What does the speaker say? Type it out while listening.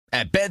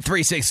At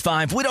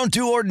Bet365, we don't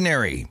do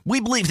ordinary. We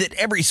believe that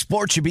every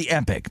sport should be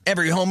epic.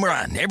 Every home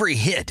run, every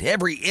hit,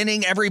 every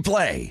inning, every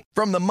play.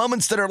 From the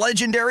moments that are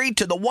legendary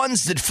to the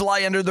ones that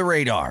fly under the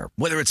radar.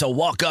 Whether it's a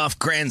walk-off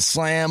grand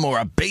slam or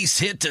a base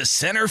hit to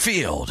center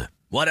field.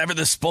 Whatever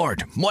the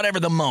sport, whatever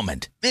the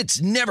moment.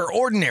 It's never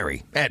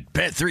ordinary at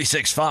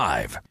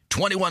Bet365.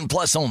 21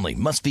 plus only.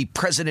 Must be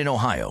present in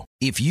Ohio.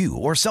 If you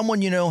or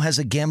someone you know has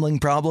a gambling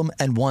problem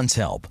and wants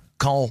help,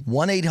 call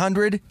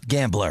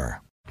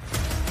 1-800-GAMBLER.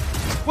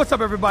 What's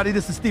up, everybody?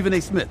 This is Stephen A.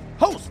 Smith,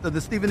 host of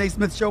the Stephen A.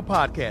 Smith Show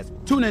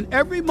podcast. Tune in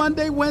every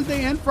Monday,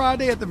 Wednesday, and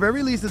Friday at the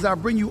very least as I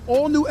bring you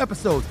all new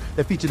episodes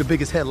that feature the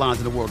biggest headlines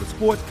in the world of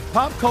sports,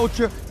 pop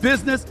culture,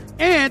 business,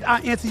 and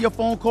I answer your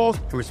phone calls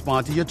and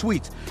respond to your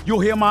tweets. You'll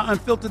hear my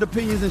unfiltered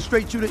opinions and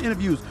straight-shooter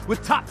interviews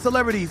with top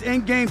celebrities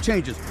and game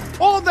changers.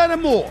 All that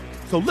and more.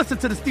 So listen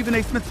to the Stephen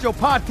A. Smith Show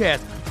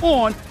podcast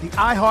on the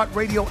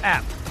iHeartRadio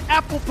app,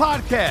 Apple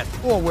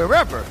Podcasts, or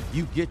wherever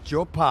you get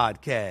your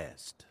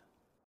podcast.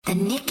 The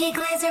Nikki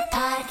Glazer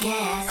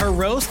Podcast. Her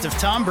roast of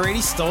Tom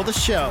Brady stole the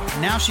show.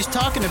 Now she's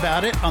talking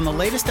about it on the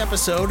latest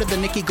episode of the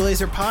Nikki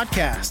Glazer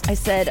Podcast. I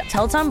said,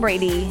 tell Tom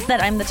Brady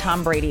that I'm the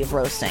Tom Brady of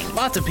roasting.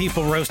 Lots of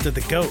people roasted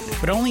the GOAT,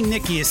 but only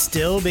Nikki is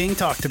still being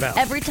talked about.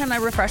 Every time I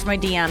refresh my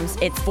DMs,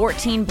 it's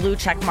 14 blue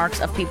check marks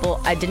of people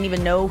I didn't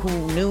even know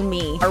who knew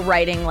me are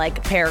writing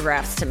like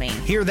paragraphs to me.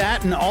 Hear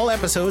that in all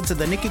episodes of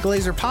the Nikki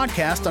Glazer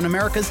Podcast on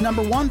America's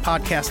 #1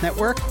 podcast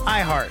network,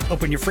 iHeart.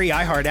 Open your free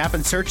iHeart app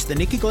and search the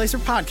Nikki Glazer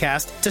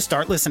Podcast to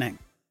start listening.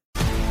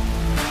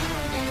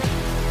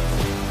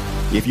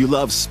 If you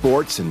love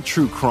sports and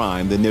true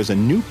crime, then there's a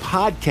new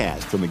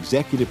podcast from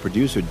executive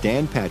producer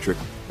Dan Patrick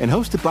and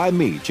hosted by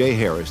me, Jay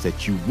Harris,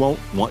 that you won't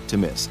want to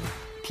miss.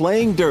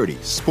 Playing Dirty: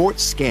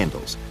 Sports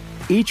Scandals.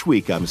 Each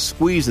week, I'm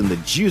squeezing the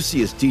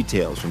juiciest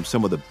details from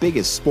some of the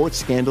biggest sports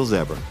scandals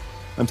ever.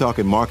 I'm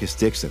talking Marcus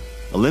Dixon,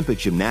 Olympic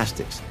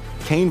gymnastics,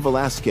 Cain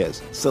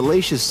Velasquez,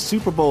 salacious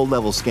Super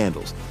Bowl-level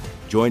scandals.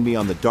 Join me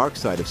on the dark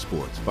side of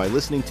sports by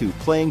listening to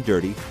Playing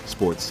Dirty: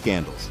 Sports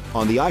Scandals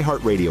on the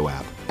iHeartRadio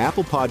app,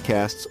 Apple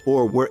Podcasts,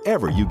 or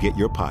wherever you get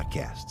your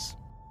podcasts.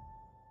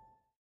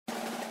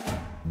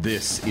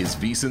 This is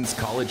VSiN's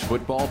College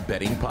Football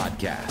Betting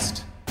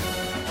Podcast.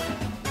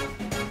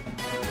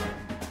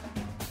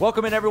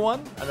 Welcome in,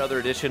 everyone. Another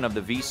edition of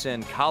the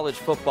VSiN College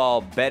Football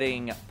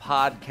Betting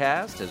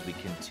Podcast as we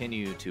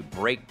continue to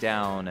break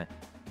down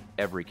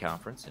every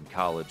conference in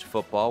college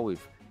football.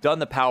 We've done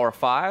the Power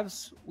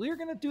Fives. We're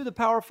going to do the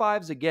Power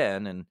Fives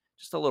again. And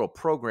just a little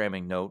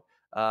programming note,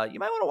 you might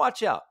want to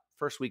watch out.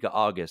 First week of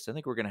August, I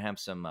think we're going to have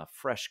some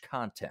fresh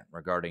content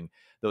regarding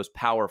those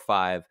Power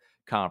Five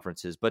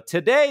conferences. But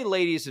today,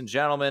 ladies and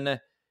gentlemen,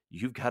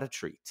 you've got a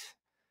treat.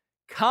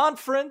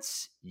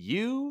 Conference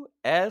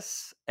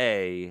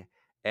USA.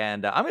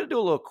 And I'm going to do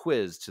a little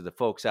quiz to the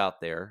folks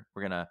out there.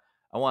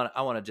 I want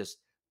to just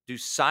do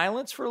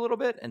silence for a little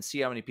bit and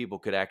see how many people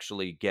could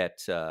actually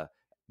get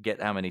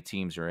how many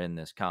teams are in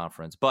this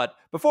conference. But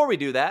before we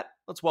do that,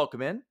 let's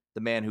welcome in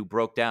the man who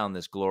broke down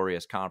this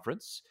glorious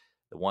conference,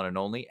 the one and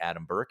only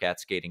Adam Burke at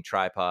Skating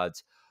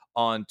Tripods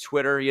on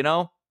Twitter. You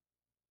know,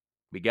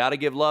 we got to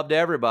give love to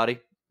everybody.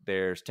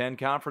 There's 10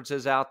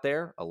 conferences out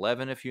there,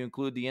 11 if you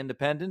include the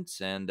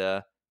independents, and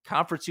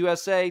Conference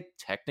USA,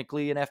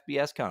 technically an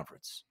FBS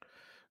conference.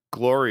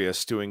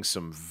 Glorious, doing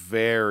some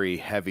very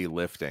heavy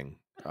lifting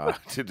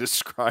to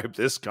describe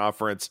this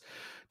conference,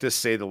 to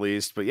say the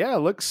least. But yeah, it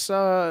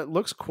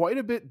looks quite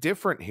a bit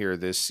different here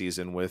this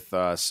season with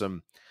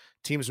some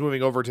teams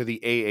moving over to the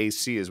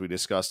AAC, as we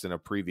discussed in a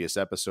previous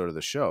episode of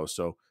the show.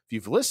 So if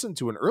you've listened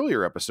to an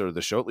earlier episode of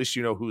the show, at least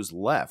you know who's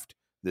left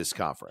this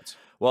conference.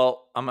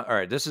 Well, all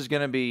right, this is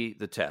going to be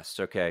the test,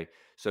 okay?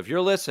 So if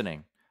you're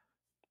listening,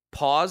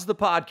 pause the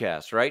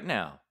podcast right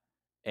now,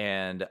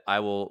 and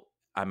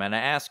I'm going to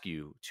ask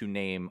you to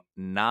name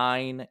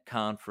 9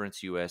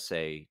 Conference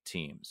USA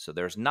teams. So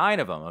there's 9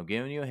 of them. I'm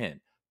giving you a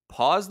hint.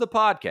 Pause the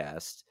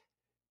podcast,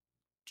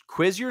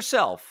 quiz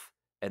yourself,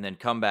 and then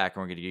come back,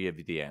 and we're going to give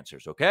you the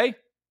answers, okay?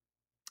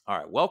 All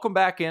right, welcome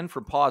back in for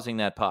pausing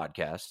that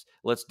podcast.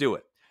 Let's do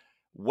it.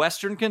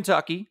 Western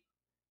Kentucky,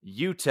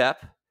 UTEP,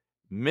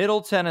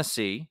 Middle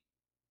Tennessee,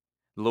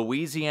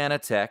 Louisiana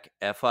Tech,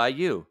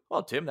 FIU.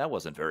 Well, Tim, that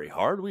wasn't very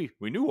hard. We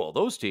knew all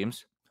those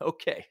teams.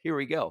 Okay, here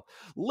we go.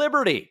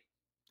 Liberty,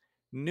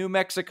 New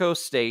Mexico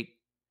State,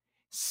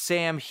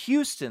 Sam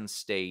Houston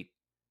State,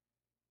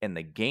 and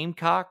the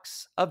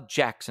Gamecocks of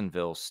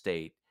Jacksonville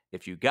State.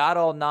 If you got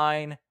all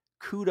 9,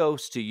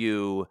 kudos to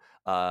you.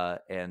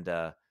 And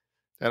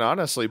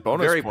honestly,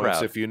 bonus very points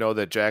proud. if you know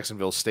that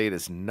Jacksonville State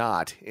is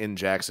not in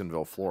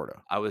Jacksonville,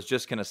 Florida. I was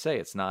just going to say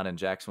it's not in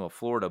Jacksonville,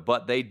 Florida,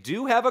 but they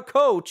do have a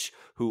coach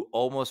who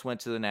almost went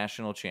to the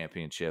national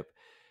championship.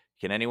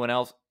 Can anyone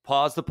else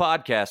pause the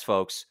podcast,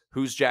 folks?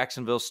 Who's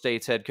Jacksonville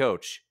State's head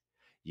coach?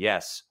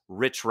 Yes,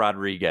 Rich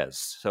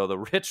Rodriguez. So the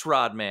Rich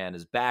Rod man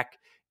is back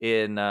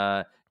in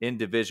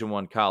Division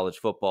I college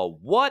football.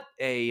 What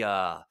a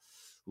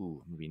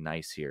let me be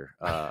nice here.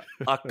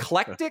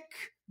 Eclectic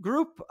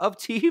group of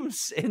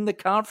teams in the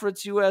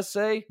Conference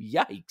USA.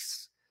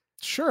 Yikes.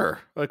 Sure.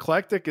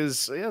 Eclectic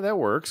that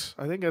works.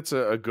 I think that's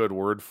a good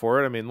word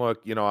for it. I mean,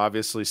 look,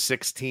 obviously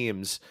 6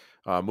 teams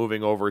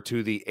moving over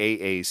to the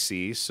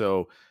AAC.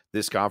 So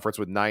this conference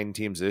with 9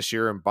 teams this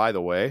year. And by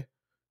the way,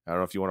 I don't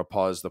know if you want to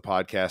pause the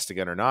podcast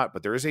again or not,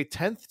 but there is a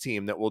 10th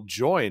team that will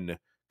join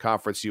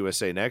Conference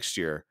USA next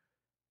year,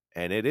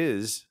 and it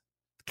is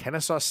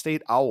Kennesaw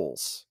State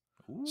Owls.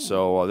 Ooh.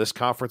 So this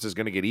conference is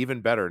going to get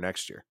even better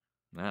next year.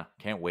 Yeah,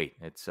 can't wait.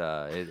 It's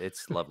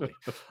lovely.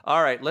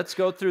 All right, let's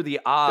go through the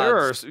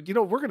odds. We're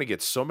going to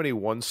get so many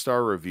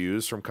 1-star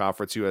reviews from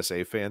Conference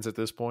USA fans at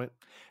this point.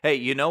 Hey,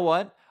 you know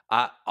what?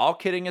 All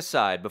kidding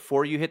aside,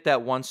 before you hit that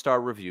 1-star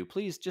review,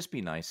 please just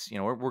be nice.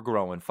 We're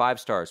growing. 5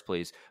 stars,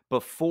 please.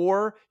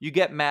 Before you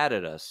get mad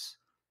at us,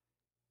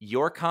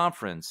 your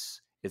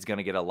conference is going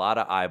to get a lot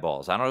of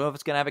eyeballs. I don't know if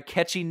it's going to have a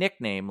catchy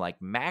nickname like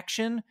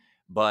Maction,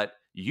 but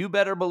you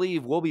better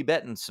believe we'll be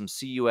betting some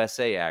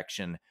CUSA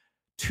action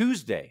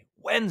Tuesday,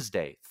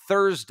 Wednesday,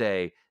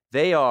 Thursday.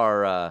 They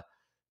are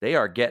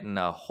getting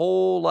a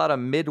whole lot of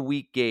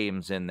midweek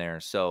games in there.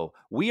 So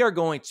we are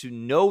going to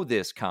know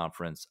this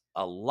conference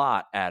a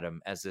lot,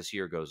 Adam, as this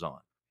year goes on.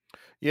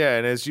 Yeah,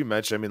 and as you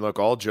mentioned, I mean, look,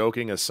 all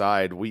joking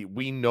aside,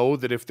 we know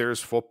that if there's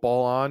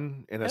football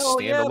on in a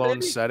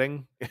standalone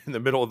setting in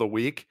the middle of the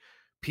week,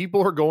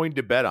 people are going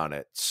to bet on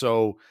it.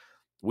 So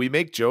we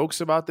make jokes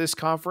about this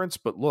conference,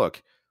 but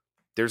look,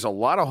 there's a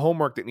lot of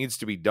homework that needs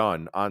to be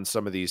done on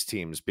some of these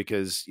teams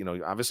because,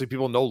 obviously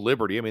people know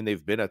Liberty. I mean,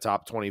 they've been a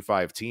top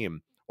 25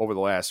 team over the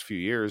last few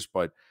years,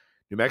 but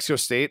New Mexico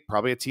State,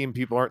 probably a team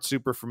people aren't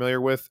super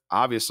familiar with.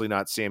 Obviously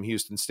not Sam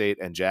Houston State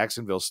and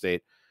Jacksonville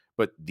State,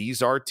 but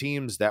these are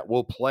teams that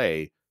will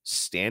play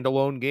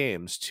standalone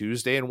games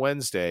Tuesday and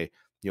Wednesday,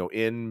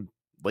 in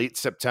late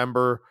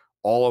September,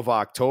 all of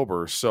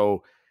October.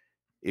 So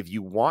if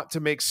you want to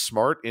make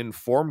smart,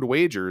 informed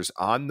wagers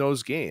on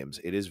those games,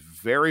 it is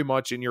very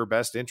much in your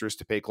best interest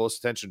to pay close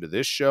attention to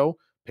this show,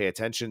 pay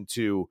attention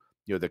to,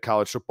 the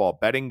college football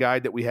betting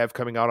guide that we have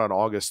coming out on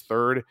August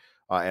 3rd.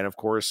 And of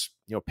course,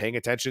 paying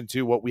attention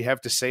to what we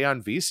have to say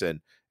on VSiN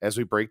as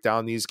we break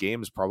down these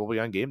games probably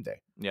on game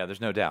day. Yeah,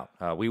 there's no doubt.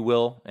 We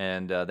will.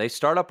 And they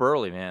start up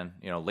early, man.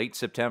 Late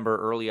September,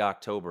 early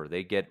October.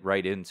 They get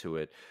right into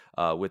it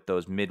with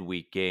those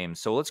midweek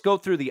games. So let's go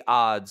through the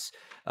odds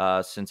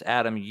since,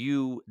 Adam,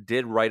 you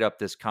did write up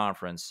this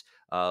conference.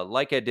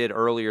 Like I did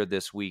earlier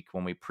this week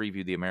when we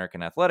previewed the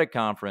American Athletic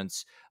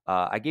Conference,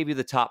 I gave you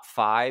the top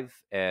 5.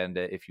 And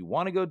if you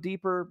want to go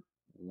deeper,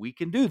 we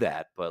can do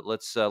that. But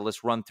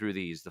let's run through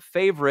these. The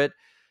favorite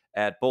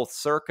at both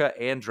Circa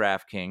and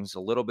DraftKings, a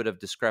little bit of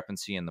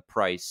discrepancy in the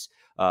price.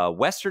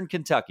 Western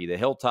Kentucky, the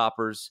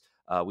Hilltoppers.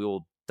 We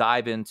will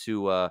dive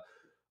into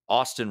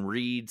Austin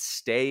Reed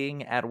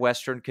staying at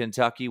Western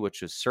Kentucky,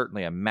 which is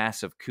certainly a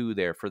massive coup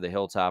there for the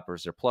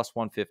Hilltoppers. They're plus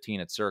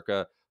 115 at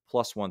Circa,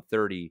 plus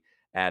 130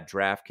 at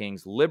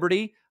DraftKings.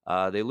 Liberty,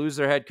 they lose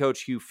their head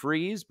coach Hugh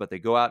Freeze, but they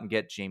go out and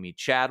get Jamie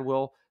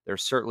Chadwell. They're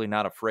certainly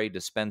not afraid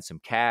to spend some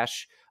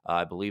cash.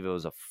 I believe it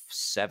was a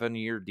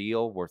 7-year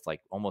deal worth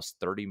like almost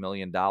 $30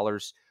 million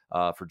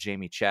for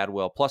Jamie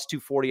Chadwell. Plus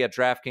 240 at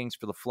DraftKings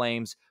for the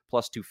Flames.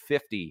 Plus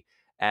 250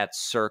 at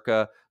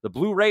Circa. The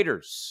Blue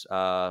Raiders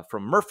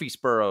from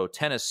Murfreesboro,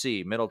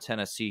 Tennessee, Middle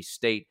Tennessee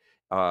State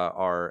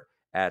are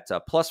at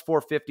plus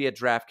 450 at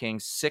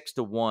DraftKings,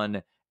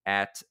 6-1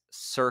 at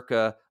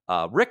Circa.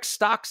 Rick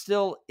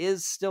Stockstill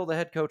is still the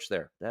head coach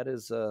there.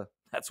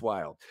 That's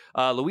wild.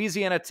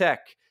 Louisiana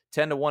Tech,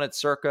 10-1 at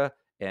Circa,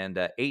 and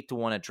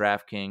 8-1 at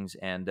DraftKings.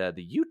 And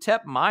the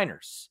UTEP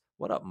Miners,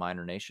 what up,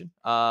 Miner Nation?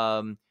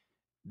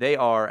 They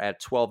are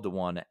at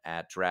 12-1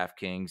 at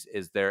DraftKings.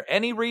 Is there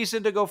any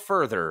reason to go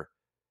further,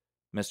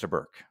 Mr.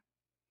 Burke?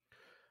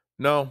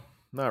 No,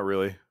 not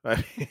really.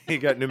 You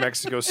got New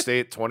Mexico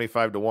State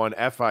 25-1,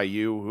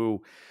 FIU,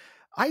 who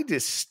I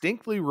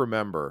distinctly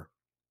remember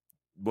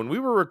when we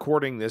were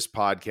recording this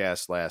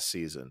podcast last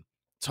season,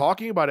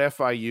 talking about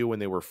FIU when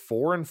they were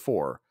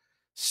 4-4,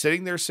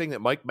 sitting there saying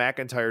that Mike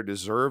McIntyre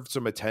deserved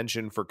some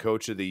attention for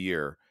Coach of the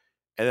Year,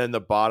 and then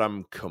the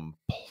bottom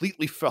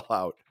completely fell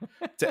out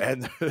to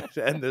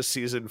end this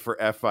season for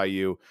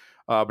FIU.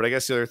 But I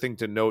guess the other thing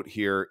to note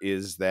here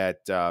is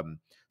that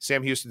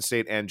Sam Houston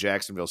State and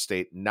Jacksonville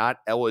State not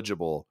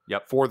eligible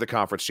for the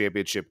conference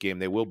championship game.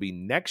 They will be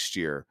next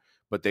year,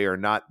 but they are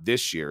not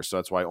this year. So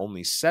that's why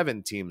only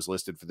 7 teams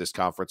listed for this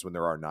conference when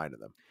there are 9 of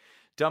them.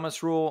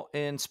 Dumbest rule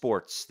in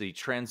sports, the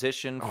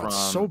transition from...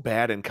 It's so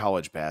bad in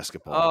college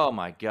basketball. Oh,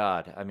 my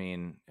God. I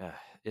mean,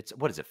 it's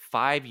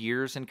 5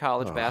 years in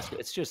college basketball?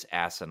 It's just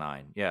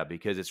asinine. Yeah,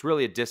 because it's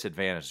really a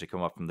disadvantage to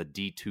come up from the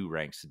D2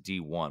 ranks to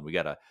D1. We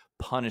got to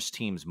punish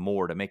teams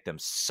more to make them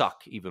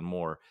suck even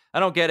more. I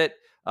don't get it.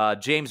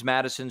 James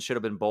Madison should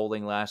have been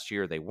bowling last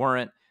year. They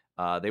weren't.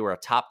 They were a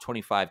top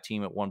 25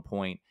 team at one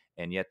point,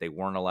 and yet they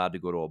weren't allowed to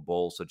go to a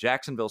bowl. So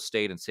Jacksonville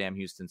State and Sam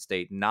Houston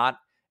State not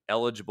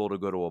eligible to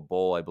go to a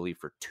bowl, I believe,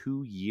 for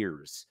 2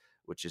 years,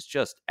 which is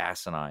just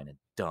asinine and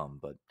dumb,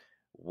 but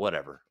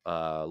whatever.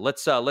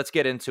 Let's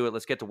get into it.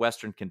 Let's get to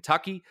Western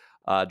Kentucky.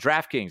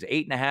 DraftKings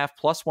 8.5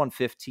 plus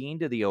 115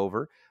 to the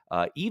over.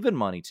 Even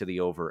money to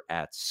the over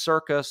at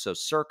Circa. So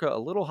Circa a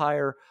little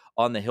higher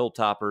on the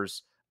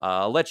Hilltoppers.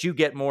 I'll let you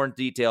get more in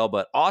detail,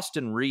 but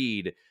Austin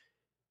Reed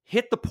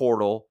hit the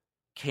portal,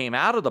 came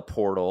out of the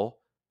portal,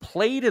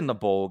 played in the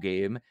bowl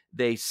game.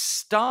 They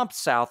stomped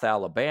South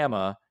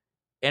Alabama,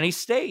 and he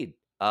stayed.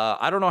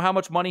 I don't know how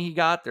much money he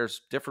got.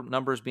 There's different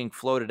numbers being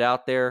floated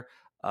out there.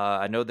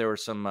 I know there were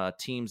some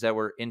teams that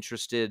were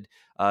interested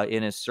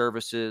in his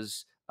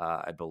services.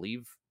 I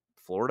believe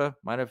Florida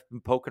might have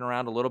been poking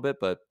around a little bit,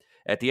 but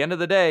at the end of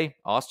the day,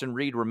 Austin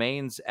Reed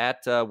remains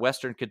at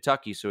Western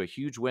Kentucky. So a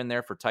huge win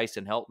there for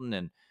Tyson Helton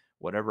and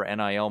whatever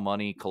NIL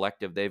money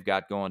collective they've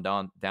got going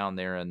down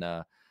there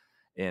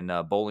in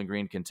Bowling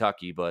Green,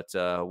 Kentucky. But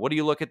what do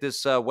you look at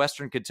this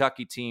Western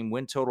Kentucky team?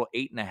 Win total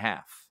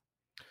 8.5.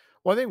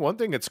 Well, I think one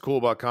thing that's cool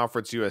about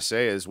Conference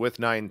USA is with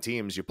 9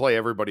 teams, you play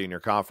everybody in your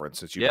conference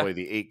since you play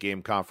the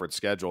 8-game conference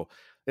schedule.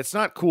 It's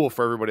not cool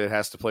for everybody that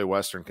has to play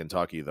Western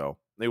Kentucky, though.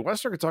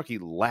 Western Kentucky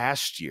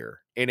last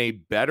year in a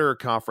better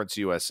Conference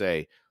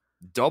USA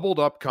doubled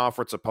up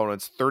conference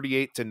opponents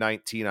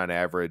 38-19 on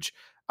average,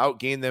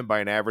 outgained them by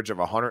an average of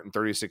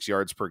 136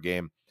 yards per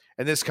game.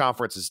 And this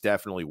conference is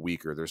definitely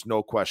weaker. There's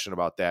no question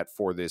about that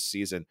for this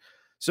season.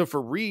 So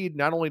for Reed,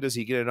 not only does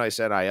he get a nice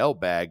NIL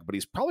bag, but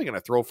he's probably going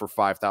to throw for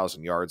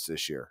 5,000 yards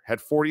this year. Had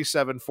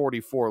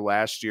 47-44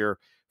 last year,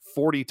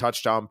 40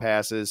 touchdown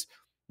passes.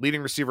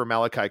 Leading receiver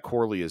Malachi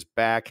Corley is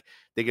back.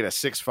 They get a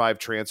 6'5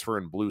 transfer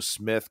in Blue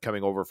Smith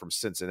coming over from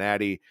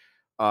Cincinnati.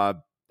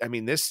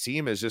 This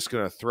team is just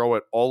going to throw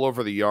it all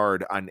over the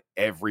yard on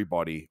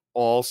everybody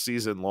all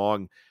season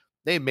long.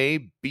 They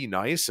may be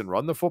nice and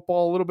run the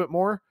football a little bit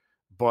more,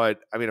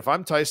 but if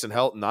I'm Tyson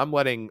Helton, I'm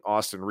letting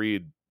Austin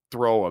Reed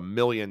throw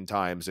 1,000,000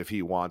 times if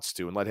he wants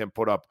to and let him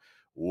put up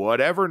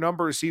whatever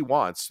numbers he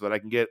wants so that I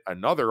can get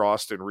another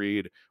Austin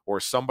Reed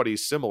or somebody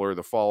similar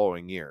the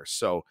following year.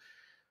 So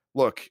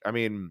look,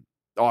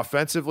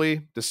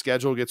 offensively, the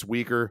schedule gets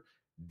weaker.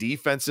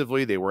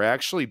 Defensively, they were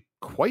actually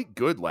quite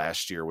good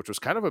last year, which was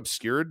kind of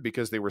obscured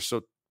because they were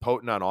so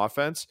potent on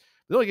offense.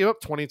 They only gave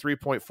up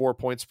 23.4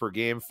 points per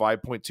game,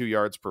 5.2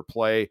 yards per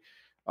play.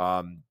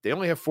 They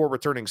only have 4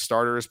 returning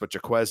starters, but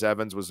Jaquez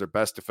Evans was their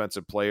best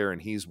defensive player,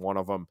 and he's one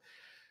of them.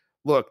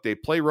 Look, they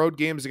play road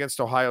games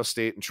against Ohio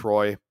State and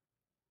Troy.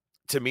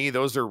 To me,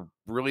 those are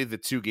really the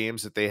 2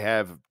 games that they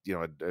have,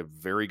 a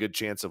very good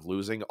chance of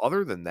losing.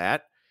 Other than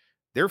that,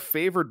 they're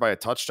favored by a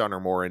touchdown or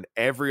more in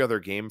every other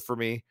game for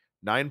me.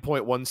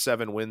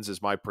 9.17 wins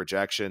is my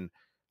projection.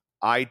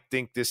 I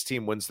think this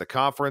team wins the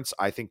conference.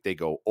 I think they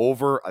go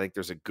over. I think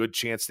there's a good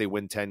chance they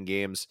win 10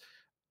 games.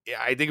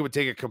 I think it would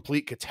take a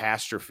complete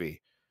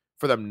catastrophe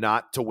for them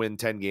not to win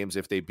 10 games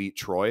if they beat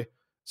Troy.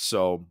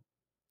 So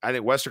I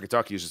think Western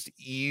Kentucky is just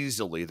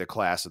easily the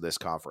class of this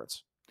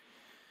conference.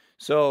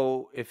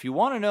 So if you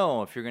want to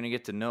know if you're going to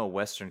get to know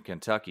Western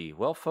Kentucky,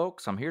 well,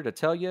 folks, I'm here to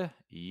tell you,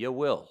 you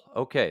will.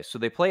 Okay, so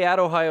they play at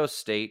Ohio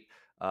State.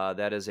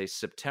 That is a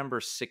September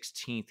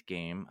 16th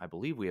game. I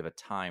believe we have a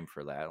time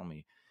for that. Let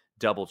me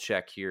double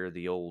check here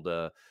the old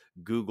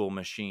Google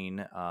machine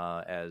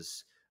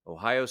as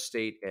Ohio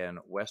State and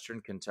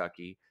Western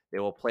Kentucky. They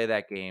will play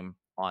that game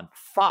on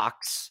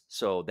Fox.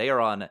 So they are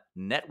on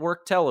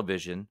network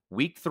television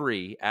week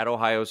 3 at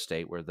Ohio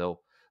State, where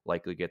they'll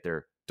likely get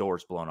their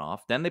doors blown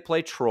off. Then they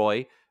play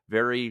Troy,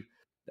 very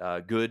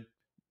good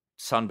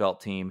Sun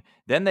Belt team.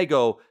 Then they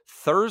go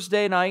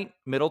Thursday night,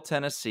 Middle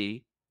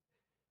Tennessee,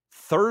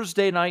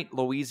 Thursday night,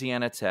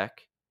 Louisiana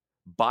Tech,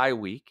 bye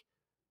week,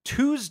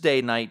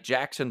 Tuesday night,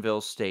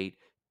 Jacksonville State,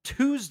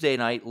 Tuesday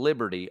night,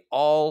 Liberty,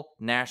 all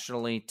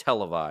nationally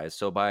televised.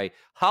 So by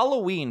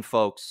Halloween,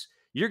 folks,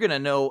 you're going to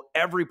know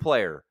every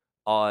player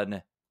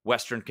on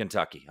Western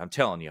Kentucky. I'm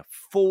telling you,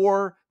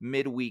 4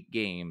 midweek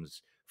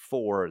games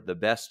for the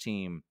best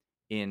team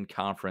in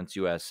Conference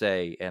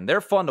USA, and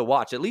they're fun to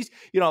watch. At least,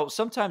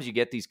 sometimes you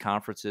get these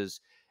conferences,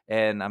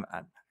 and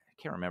I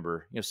can't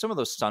remember, some of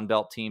those Sun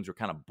Belt teams were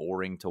kind of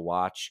boring to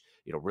watch,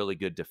 really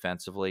good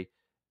defensively.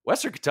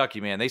 Western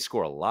Kentucky, man, they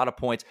score a lot of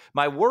points.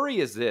 My worry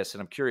is this,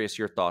 and I'm curious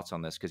your thoughts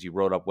on this because you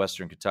wrote up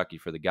Western Kentucky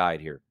for the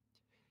guide here.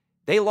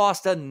 They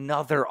lost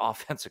another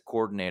offensive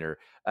coordinator.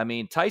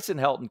 Tyson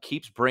Helton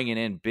keeps bringing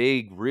in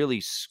big,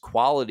 really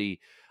quality,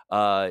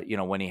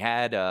 when he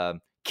had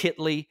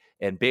Kitley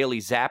and Bailey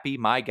Zappi,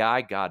 my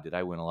guy. God, did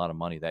I win a lot of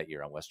money that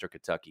year on Western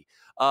Kentucky.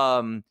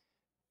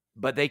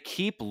 But they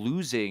keep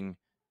losing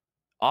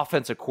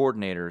offensive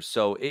coordinators.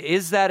 So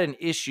is that an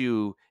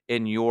issue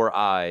in your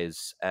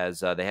eyes as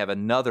they have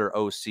another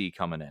OC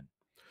coming in?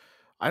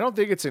 I don't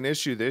think it's an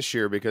issue this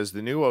year because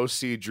the new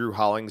OC, Drew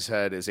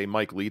Hollingshead, is a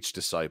Mike Leach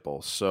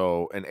disciple.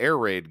 So an air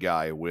raid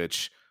guy,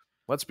 which,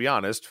 let's be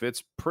honest,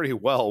 fits pretty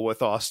well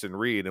with Austin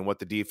Reed and what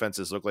the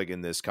defenses look like in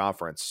this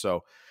conference.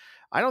 So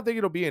I don't think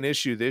it'll be an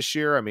issue this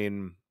year.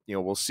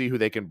 We'll see who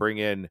they can bring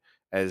in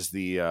as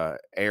the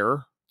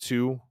heir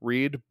to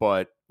Reed.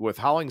 But with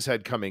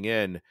Hollingshead coming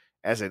in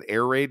as an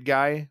air raid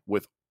guy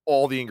with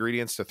all the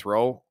ingredients to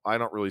throw, I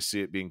don't really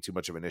see it being too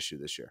much of an issue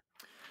this year.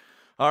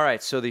 All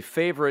right, so the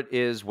favorite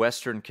is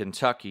Western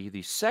Kentucky.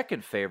 The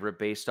second favorite,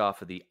 based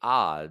off of the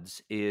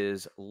odds,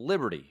 is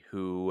Liberty,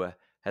 who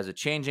has a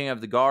changing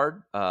of the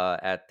guard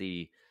at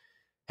the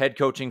head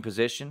coaching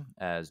position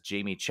as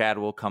Jamie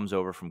Chadwell comes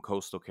over from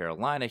Coastal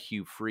Carolina.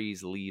 Hugh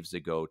Freeze leaves to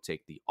go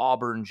take the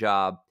Auburn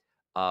job.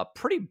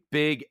 Pretty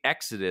big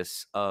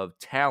exodus of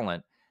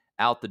talent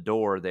out the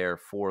door there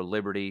for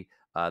Liberty.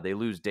 They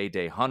lose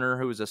Day Hunter,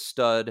 who is a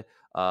stud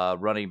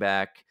running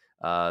back.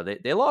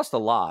 They lost a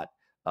lot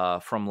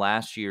from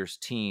last year's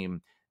team.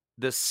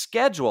 The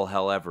schedule,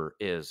 however,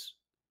 is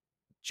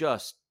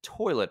just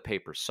toilet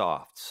paper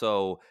soft.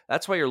 So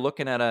that's why you're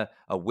looking at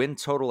a win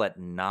total at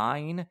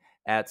 9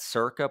 at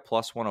circa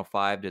plus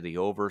 105 to the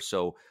over.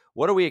 So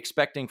what are we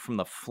expecting from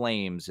the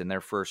Flames in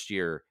their first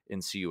year in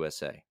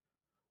CUSA?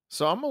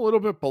 So I'm a little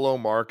bit below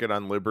market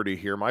on Liberty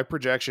here. My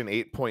projection,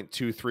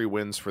 8.23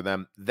 wins for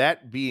them.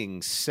 That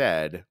being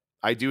said,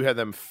 I do have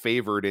them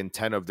favored in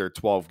 10 of their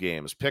 12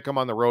 games. Pick them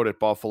on the road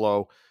at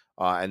Buffalo,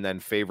 and then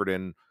favored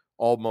in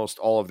almost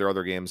all of their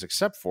other games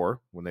except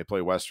for when they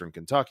play Western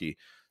Kentucky.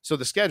 So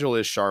the schedule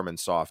is Charmin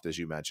soft, as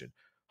you mentioned.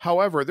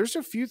 However, there's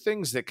a few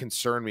things that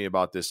concern me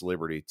about this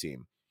Liberty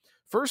team.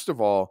 First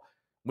of all,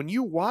 when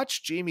you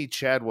watch Jamie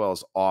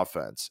Chadwell's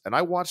offense, and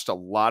I watched a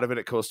lot of it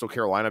at Coastal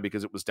Carolina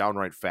because it was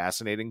downright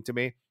fascinating to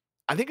me,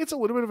 I think it's a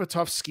little bit of a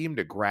tough scheme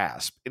to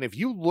grasp. And if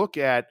you look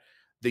at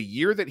the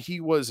year that he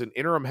was an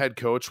interim head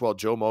coach while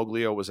Joe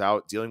Moglia was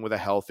out dealing with a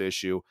health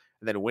issue,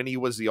 and then when he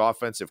was the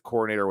offensive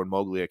coordinator when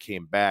Moglia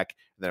came back,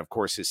 and then, of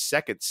course, his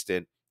second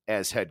stint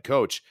as head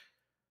coach,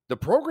 the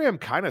program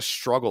kind of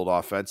struggled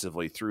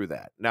offensively through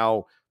that.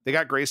 Now, they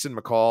got Grayson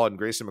McCall, and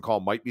Grayson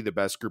McCall might be the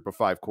best group of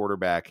 5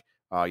 quarterback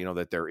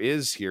that there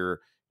is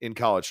here in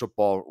college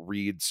football.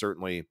 Reed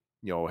certainly,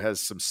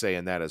 has some say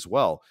in that as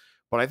well.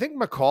 But I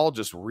think McCall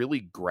just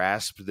really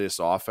grasped this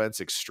offense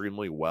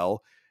extremely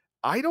well.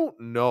 I don't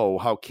know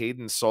how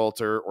Caden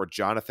Salter or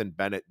Jonathan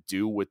Bennett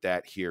do with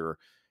that here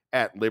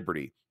at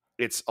Liberty.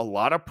 It's a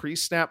lot of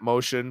pre-snap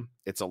motion.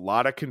 It's a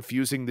lot of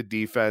confusing the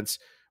defense,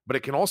 but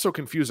it can also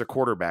confuse a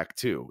quarterback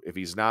too if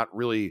he's not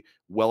really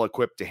well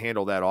equipped to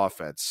handle that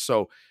offense.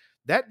 So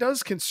that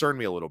does concern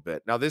me a little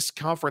bit. Now, this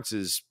conference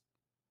is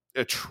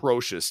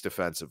atrocious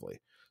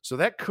defensively, so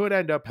that could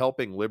end up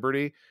helping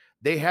Liberty.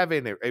 They have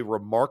a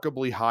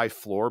remarkably high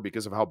floor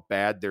because of how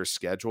bad their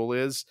schedule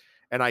is,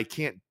 and I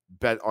can't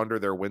bet under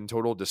their win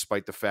total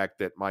despite the fact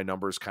that my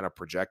numbers kind of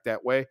project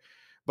that way.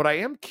 But I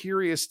am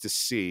curious to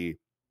see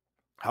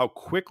how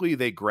quickly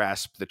they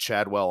grasp the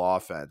Chadwell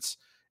offense,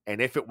 and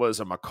if it was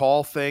a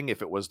McCall thing,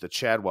 if it was the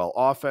Chadwell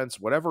offense,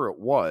 whatever it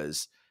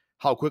was,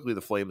 how quickly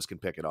the Flames can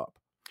pick it up.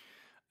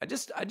 I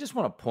just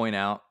want to point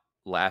out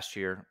last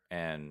year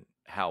and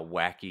how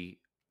wacky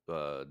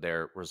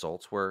their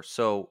results were.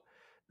 So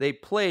they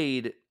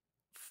played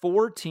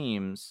 4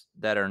 teams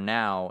that are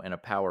now in a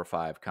Power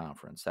 5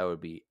 conference. That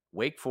would be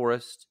Wake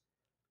Forest,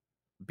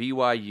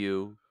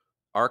 BYU,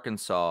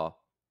 Arkansas,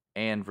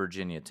 and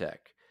Virginia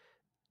Tech.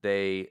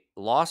 They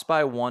lost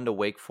by 1 to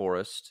Wake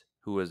Forest,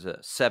 who was a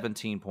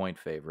 17-point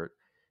favorite.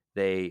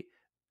 They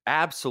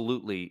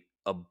absolutely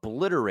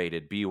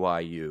obliterated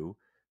BYU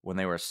when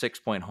they were a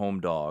 6-point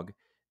home dog.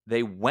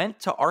 They went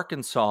to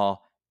Arkansas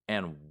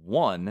and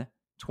won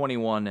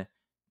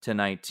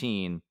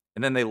 21-19.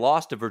 And then they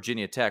lost to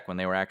Virginia Tech when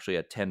they were actually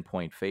a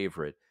 10-point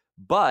favorite.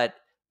 But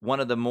one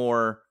of the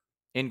more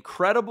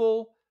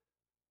incredible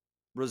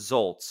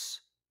results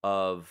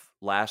of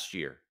last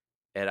year,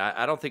 and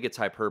I don't think it's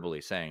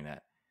hyperbole saying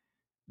that,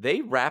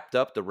 they wrapped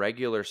up the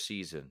regular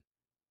season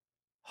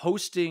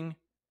hosting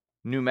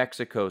New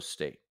Mexico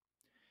State.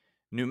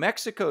 New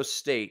Mexico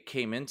State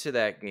came into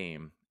that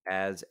game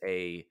as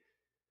a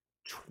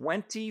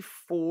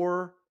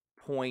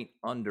 24-point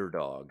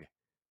underdog,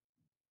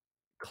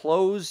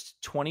 closed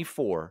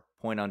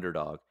 24-point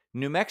underdog.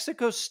 New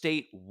Mexico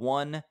State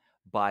won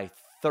by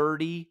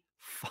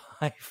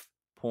 35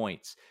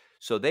 points.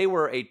 So they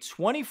were a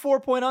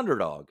 24-point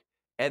underdog,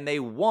 and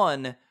they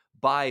won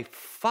by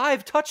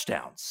 5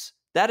 touchdowns.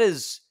 That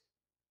is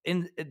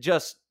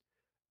just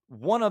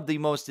one of the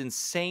most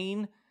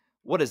insane,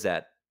 what is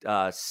that,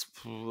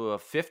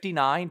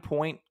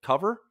 59-point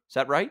cover? Is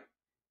that right?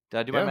 Did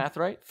I do my math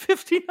right?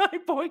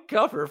 59-point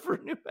cover for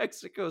New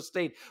Mexico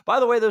State.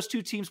 By the way, those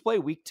 2 teams play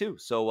week 2.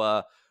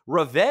 So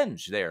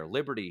revenge there.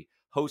 Liberty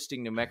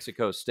hosting New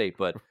Mexico State.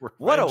 But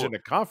revenge in a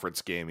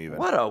conference game even.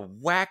 What a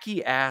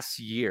wacky-ass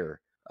year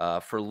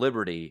for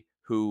Liberty,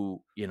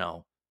 who,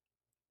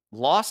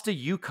 lost to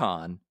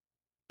UConn,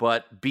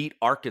 but beat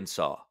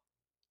Arkansas.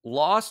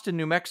 Lost to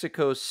New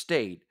Mexico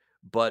State,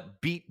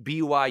 but beat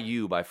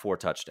BYU by 4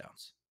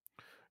 touchdowns.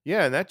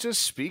 Yeah, and that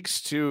just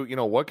speaks to,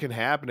 what can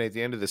happen at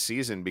the end of the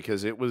season,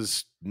 because it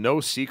was no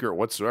secret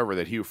whatsoever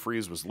that Hugh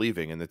Freeze was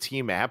leaving, and the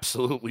team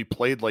absolutely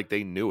played like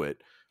they knew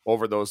it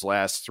over those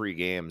last 3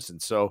 games.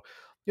 And so,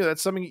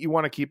 that's something you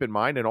want to keep in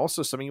mind, and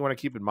also something you want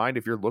to keep in mind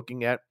if you're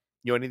looking at,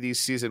 any of these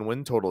season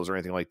win totals or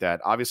anything like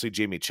that. Obviously,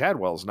 Jamie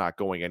Chadwell is not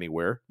going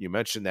anywhere. You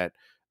mentioned that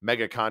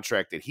mega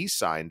contract that he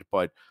signed,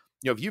 but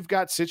if you've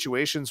got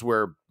situations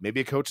where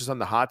maybe a coach is on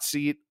the hot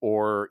seat,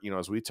 or,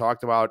 as we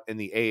talked about in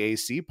the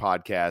AAC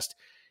podcast,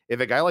 if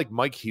a guy like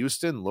Mike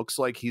Houston looks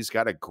like he's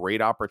got a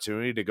great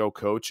opportunity to go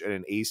coach at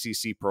an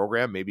ACC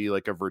program, maybe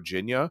like a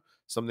Virginia,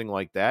 something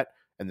like that,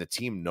 and the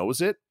team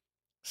knows it,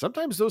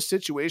 sometimes those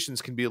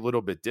situations can be a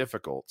little bit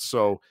difficult.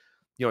 So,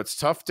 it's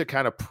tough to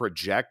kind of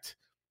project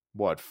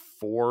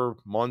 4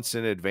 months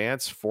in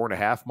advance,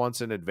 4.5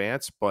 months in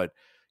advance, but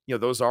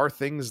those are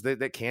things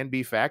that can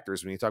be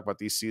factors when you talk about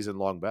these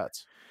season-long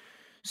bets.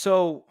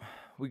 So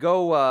we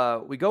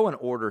go in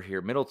order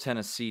here. Middle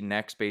Tennessee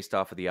next, based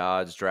off of the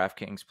odds.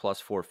 DraftKings plus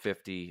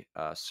 450,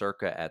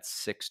 Circa at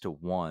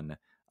 6-1.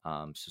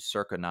 So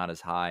Circa not as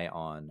high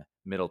on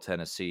Middle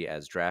Tennessee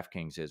as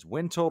DraftKings is.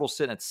 Win total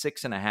sitting at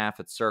 6.5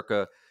 at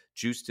Circa.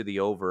 Juice to the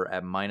over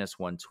at minus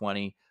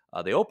 120.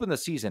 They open the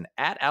season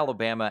at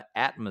Alabama,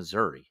 at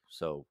Missouri.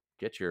 So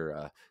get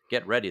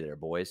ready there,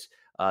 boys.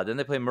 Then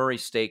they play Murray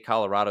State,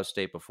 Colorado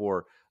State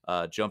before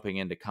jumping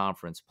into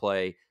conference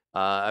play.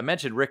 I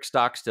mentioned Rick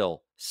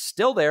Stockstill,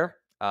 still there.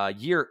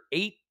 Year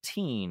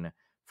 18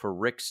 for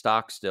Rick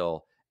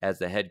Stockstill as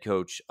the head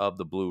coach of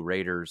the Blue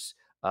Raiders.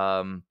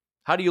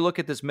 How do you look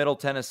at this Middle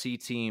Tennessee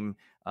team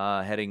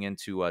heading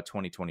into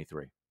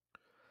 2023?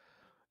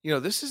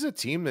 This is a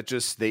team that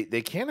just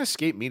they can't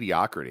escape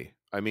mediocrity.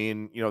 I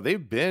mean,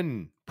 they've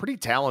been pretty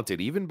talented,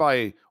 even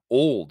by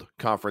old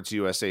Conference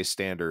USA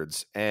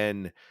standards,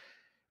 and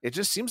it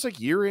just seems like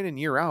year in and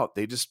year out,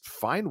 they just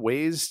find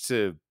ways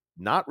to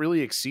not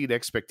really exceed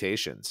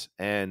expectations.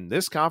 And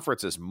this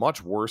conference is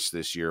much worse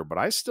this year, but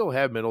I still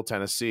have Middle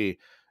Tennessee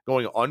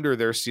going under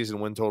their season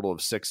win total of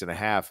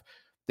 6.5.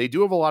 They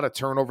do have a lot of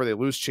turnover. They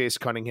lose Chase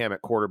Cunningham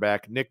at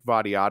quarterback, Nick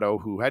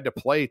Vadiato, who had to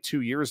play 2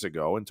 years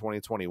ago in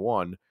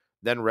 2021,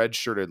 then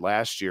redshirted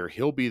last year.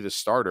 He'll be the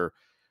starter,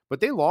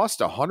 but they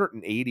lost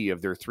 180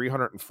 of their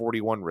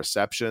 341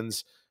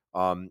 receptions.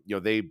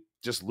 They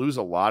just lose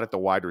a lot at the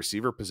wide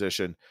receiver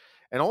position.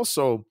 And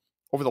also,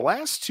 over the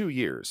last 2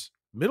 years,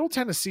 Middle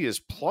Tennessee is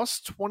plus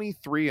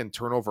 23 in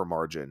turnover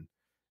margin,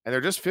 and they're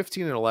just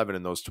 15-11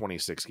 in those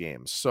 26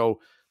 games.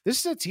 So this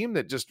is a team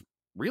that just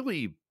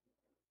really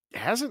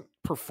hasn't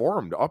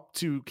performed up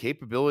to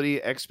capability,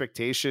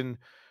 expectation,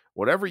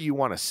 whatever you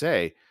want to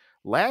say.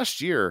 Last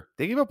year,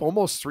 they gave up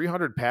almost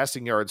 300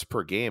 passing yards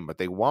per game, but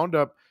they wound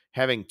up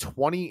having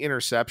 20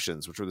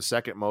 interceptions, which were the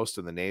second most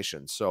in the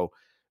nation. So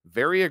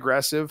very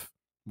aggressive.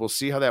 We'll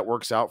see how that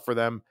works out for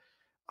them.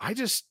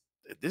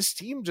 This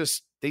team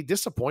they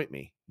disappoint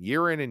me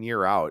year in and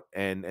year out.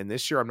 And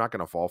this year I'm not going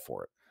to fall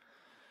for it.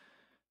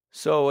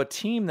 So a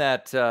team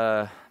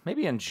that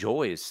maybe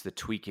enjoys the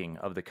tweaking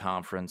of the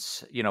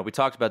conference. We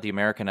talked about the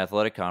American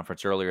Athletic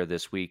Conference earlier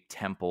this week.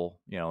 Temple,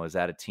 is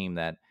that a team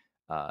that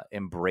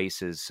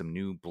embraces some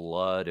new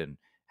blood and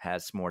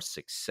has more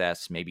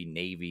success? Maybe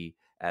Navy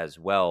as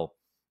well.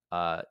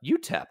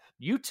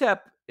 UTEP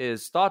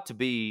is thought to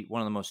be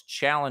one of the most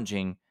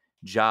challenging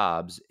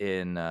jobs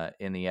in the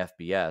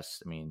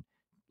FBS. I mean,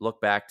 look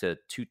back to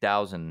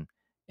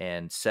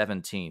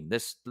 2017.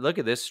 Look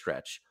at this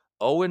stretch: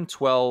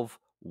 0-12,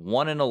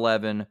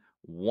 1-11,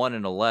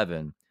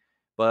 1-11.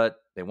 But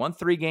they won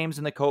 3 games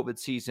in the COVID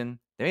season.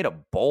 They made a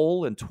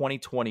bowl in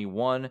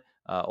 2021.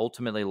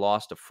 Ultimately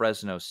lost to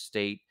Fresno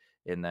State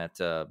in that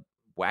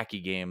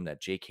wacky game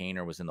that Jake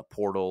Hayner was in the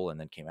portal and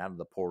then came out of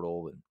the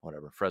portal and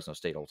whatever. Fresno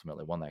State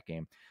ultimately won that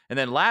game. And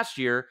then last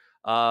year,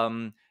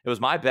 it was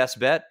my best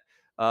bet,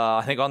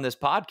 I think, on this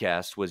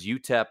podcast was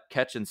UTEP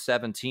catching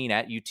 17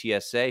 at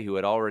UTSA, who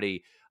had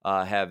already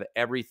have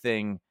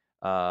everything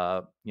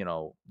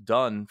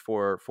done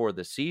for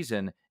the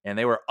season, and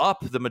they were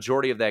up the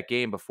majority of that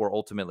game before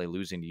ultimately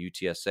losing to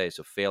UTSA,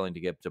 so failing to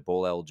get to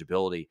bowl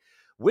eligibility.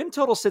 Win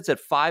total sits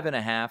at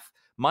 5.5,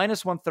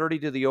 minus 130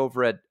 to the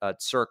over at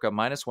Circa,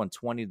 minus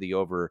 120 to the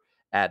over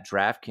at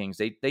DraftKings.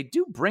 They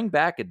do bring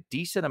back a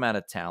decent amount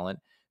of talent.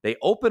 They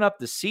open up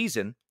the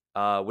season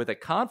with a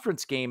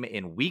conference game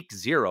in week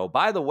 0.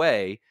 By the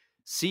way,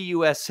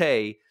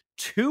 CUSA,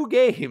 2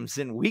 games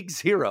in week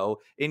 0,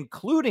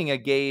 including a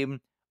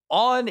game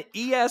on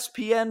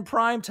ESPN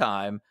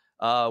primetime,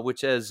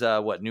 which is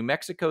New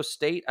Mexico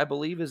State, I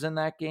believe, is in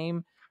that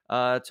game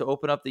to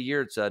open up the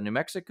year. It's New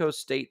Mexico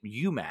State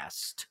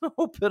UMass to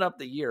open up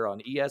the year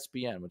on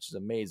ESPN, which is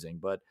amazing.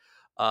 But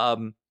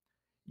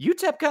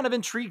UTEP kind of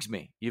intrigues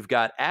me. You've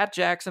got at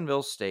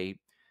Jacksonville State,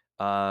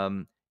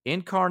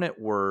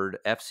 Incarnate Word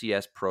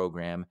FCS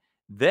program,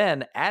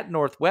 then at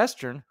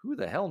Northwestern. Who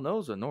the hell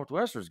knows what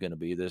Northwestern is going to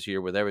be this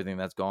year with everything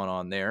that's going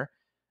on there?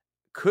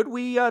 Could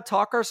we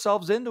talk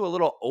ourselves into a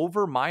little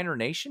over Minor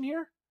Nation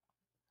here?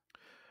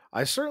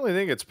 I certainly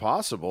think it's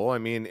possible. I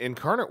mean,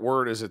 Incarnate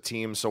Word is a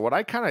team. So what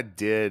I kind of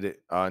did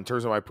in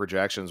terms of my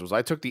projections was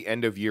I took the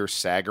end of year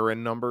Sagarin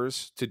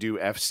numbers to do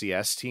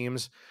FCS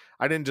teams.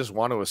 I didn't just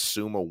want to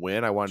assume a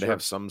win. I wanted to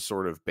have some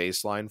sort of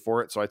baseline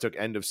for it. So I took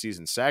end of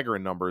season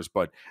Sagarin numbers,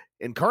 but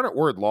Incarnate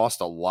Word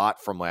lost a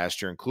lot from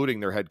last year, including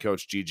their head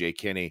coach, GJ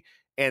Kinney,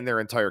 and their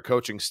entire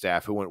coaching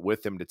staff who went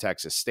with him to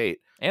Texas State.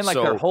 And like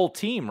their whole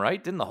team,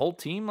 right? Didn't the whole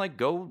team like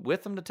go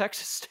with them to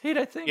Texas State,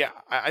 I think? Yeah,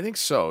 I think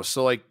so.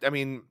 So like, I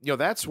mean,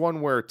 that's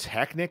one where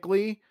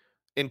technically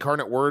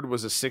Incarnate Word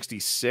was a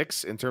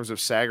 66 in terms of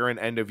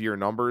Sagarin end of year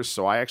numbers.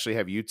 So I actually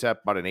have UTEP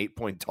about an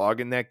 8-point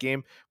dog in that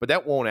game, but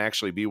that won't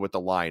actually be what the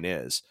line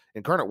is.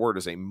 Incarnate Word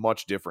is a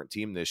much different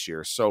team this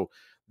year. So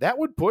that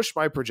would push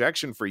my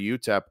projection for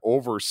UTEP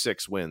over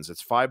 6 wins.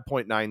 It's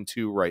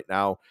 5.92 right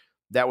now.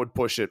 That would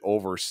push it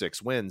over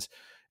 6 wins.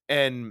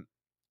 And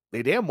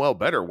they damn well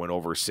better win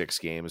over 6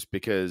 games,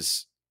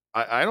 because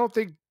I don't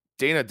think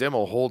Dana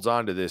Dimmel holds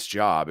on to this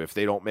job if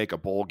they don't make a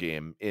bowl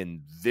game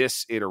in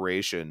this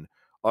iteration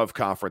of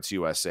Conference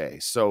USA.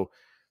 So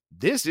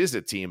this is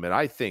a team that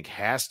I think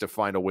has to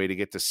find a way to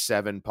get to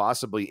 7,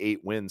 possibly 8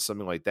 wins,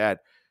 something like that.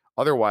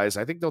 Otherwise,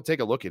 I think they'll take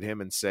a look at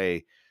him and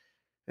say,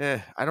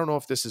 I don't know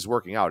if this is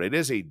working out. It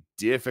is a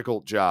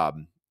difficult job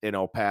in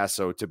El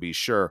Paso, to be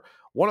sure.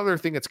 One other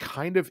thing that's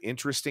kind of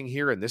interesting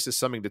here, and this is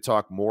something to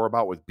talk more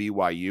about with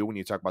BYU when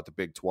you talk about the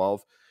Big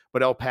 12,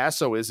 but El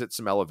Paso is at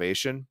some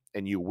elevation,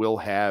 and you will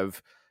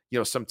have,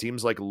 some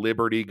teams like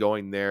Liberty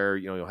going there.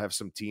 You'll have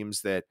some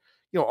teams that,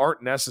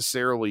 aren't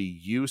necessarily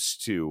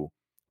used to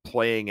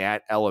playing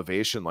at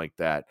elevation like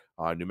that.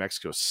 New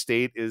Mexico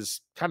State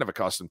is kind of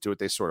accustomed to it.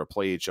 They sort of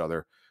play each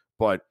other,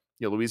 but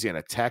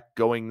Louisiana Tech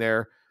going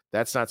there,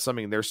 that's not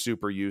something they're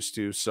super used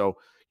to. So,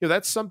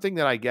 that's something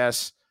that I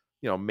guess,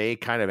 may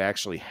kind of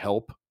actually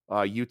help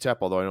UTEP,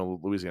 although I know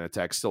Louisiana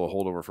Tech still a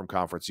holdover from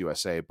Conference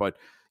USA, but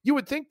you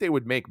would think they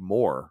would make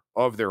more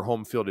of their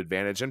home field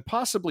advantage, and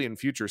possibly in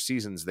future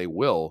seasons they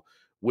will,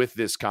 with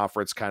this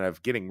conference kind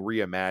of getting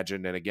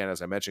reimagined. And again,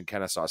 as I mentioned,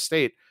 Kennesaw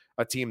State,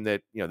 a team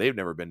that, they've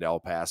never been to El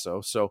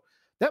Paso. So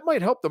that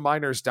might help the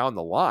Miners down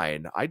the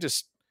line. I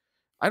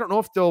don't know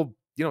if they'll,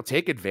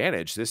 take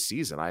advantage this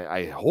season.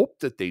 I hope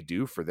that they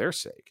do for their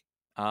sake.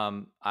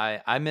 I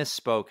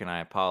misspoke, and I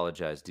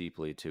apologize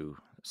deeply to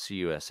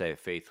CUSA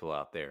faithful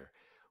out there.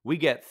 We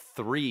get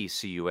 3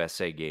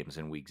 CUSA games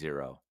in week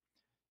 0.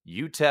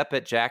 UTEP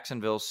at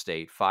Jacksonville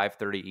State,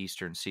 5:30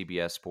 Eastern,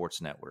 CBS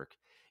Sports Network.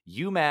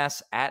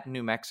 UMass at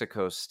New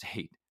Mexico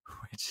State,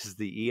 which is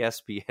the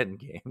ESPN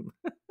game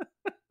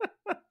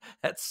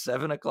at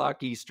 7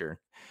 o'clock Eastern.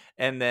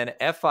 And then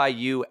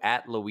FIU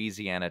at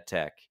Louisiana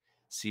Tech,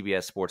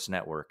 CBS Sports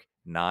Network,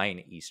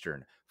 9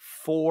 Eastern.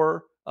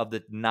 5 of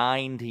the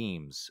 9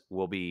 teams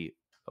will be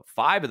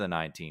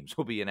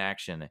in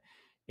action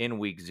in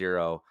week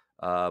 0.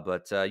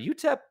 But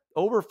UTEP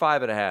over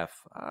 5.5.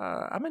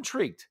 I'm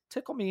intrigued.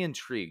 Tickle me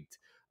intrigued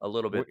a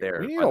little bit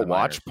there. We need a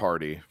watch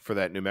party for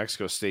that New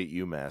Mexico State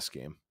UMass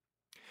game.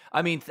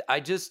 I mean,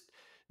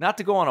 not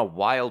to go on a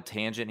wild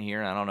tangent here,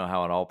 and I don't know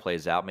how it all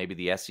plays out. Maybe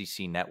the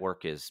SEC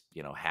network is,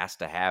 has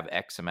to have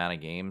X amount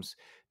of games,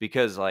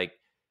 because like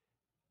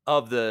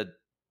of the,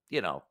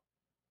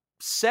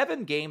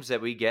 7 games that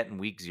we get in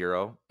week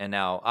 0, and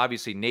now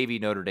obviously Navy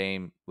Notre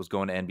Dame was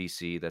going to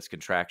NBC. That's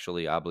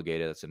contractually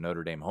obligated. That's a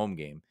Notre Dame home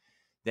game.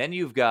 Then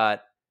you've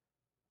got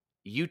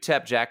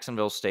UTEP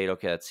Jacksonville State.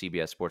 Okay, that's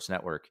CBS Sports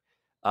Network.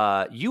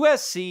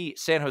 USC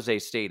San Jose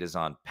State is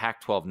on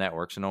Pac-12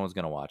 network, so no one's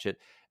going to watch it.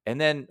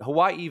 And then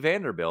Hawaii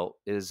Vanderbilt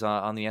is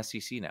on the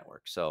SEC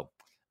network. So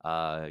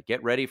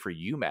get ready for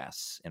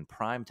UMass in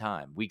prime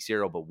time, week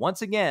 0. But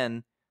once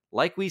again,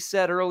 like we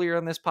said earlier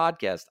in this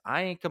podcast,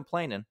 I ain't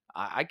complaining.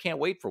 I can't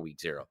wait for week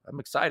 0. I'm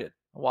excited.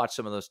 I'll watch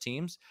some of those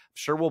teams. I'm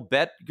sure we'll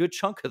bet a good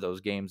chunk of those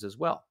games as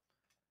well.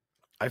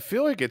 I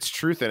feel like it's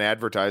truth in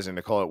advertising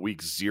to call it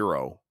week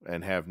 0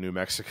 and have New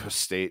Mexico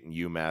State and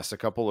UMass, a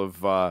couple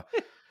of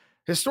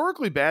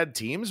historically bad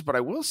teams. But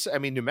I will say,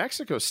 New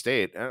Mexico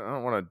State, I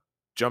don't want to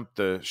jump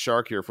the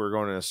shark here if we're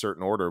going in a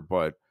certain order,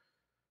 but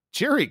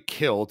Jerry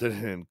Kill did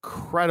an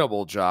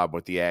incredible job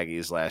with the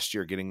Aggies last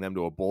year, getting them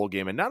to a bowl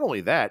game. And not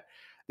only that,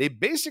 they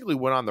basically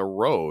went on the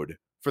road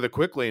for the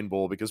Quick Lane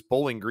Bowl, because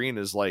Bowling Green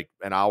is like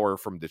an hour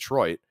from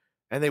Detroit,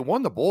 and they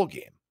won the bowl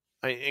game.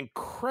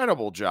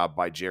 Incredible job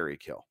by Jerry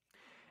Kill.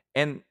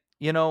 And,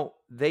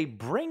 they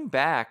bring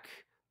back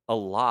a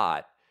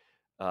lot.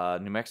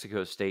 New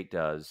Mexico State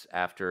does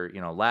after,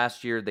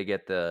 last year they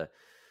had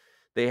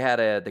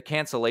the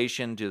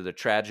cancellation due to the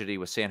tragedy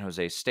with San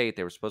Jose State.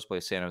 They were supposed to play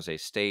San Jose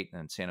State,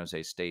 and San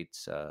Jose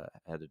State's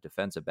had a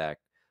defensive back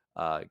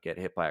get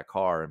hit by a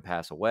car and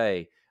pass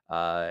away.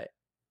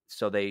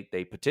 So they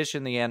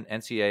petitioned the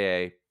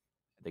NCAA.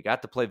 They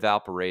got to play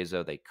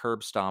Valparaiso. They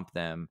curb stomped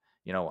them.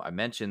 I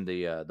mentioned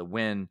the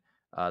win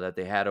that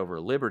they had over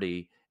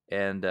Liberty,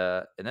 and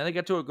then they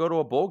got to go to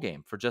a bowl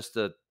game for just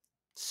the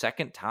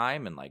second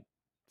time in like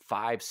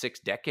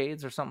 5-6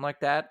 decades or something like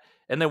that.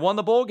 And they won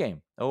the bowl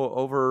game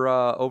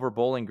over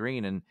Bowling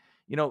Green. And,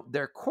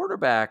 their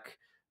quarterback,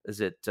 is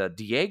it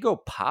Diego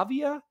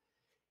Pavia?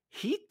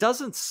 He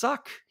doesn't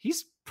suck.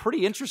 He's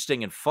pretty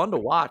interesting and fun to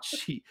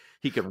watch.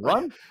 He can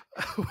run.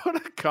 What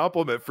a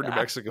compliment for New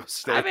Mexico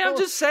State. I'm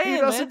just saying,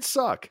 he doesn't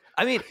suck.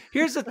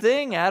 Here's the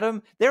thing,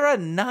 Adam. They're a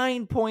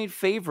 9-point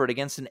favorite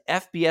against an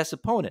FBS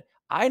opponent.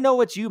 I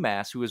know it's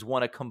UMass, who has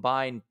won a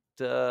combined,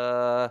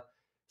 I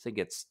think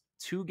it's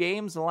 2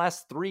 games in the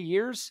last 3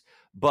 years,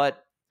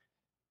 but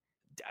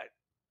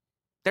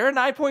they're a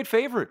 9-point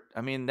favorite.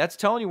 I mean, that's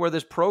telling you where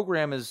this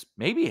program is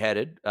maybe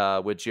headed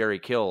with Jerry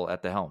Kill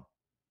at the helm.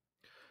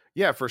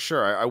 Yeah, for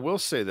sure. I will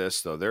say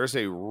this, though. There's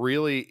a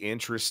really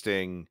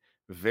interesting,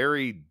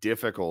 very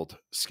difficult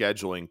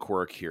scheduling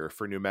quirk here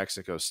for New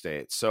Mexico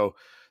State. So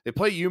they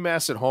play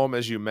UMass at home,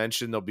 as you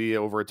mentioned. They'll be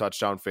over a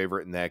touchdown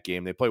favorite in that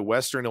game. They play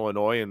Western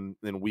Illinois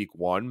in week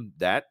 1.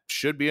 That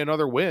should be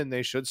another win.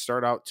 They should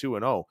start out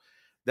 2-0.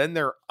 Then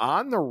they're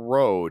on the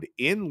road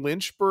in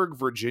Lynchburg,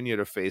 Virginia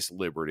to face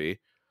Liberty.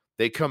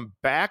 They come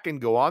back and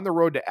go on the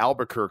road to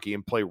Albuquerque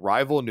and play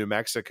rival New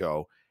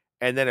Mexico.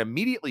 And then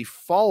immediately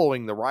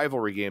following the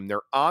rivalry game,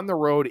 they're on the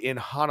road in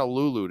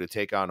Honolulu to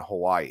take on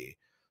Hawaii.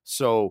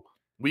 So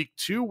week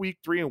 2, week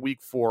 3, and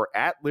week 4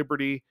 at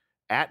Liberty,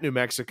 at New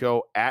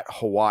Mexico, at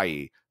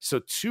Hawaii. So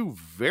 2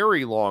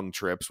 very long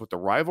trips with the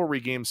rivalry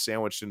game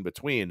sandwiched in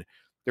between.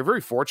 They're very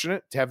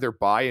fortunate to have their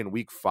bye in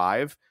week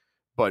 5.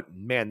 But,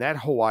 man, that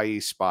Hawaii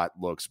spot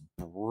looks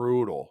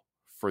brutal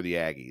for the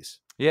Aggies.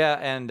 Yeah,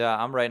 and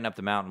I'm writing up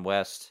the Mountain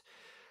West.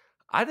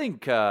 I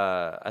think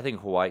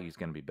Hawaii is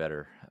going to be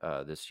better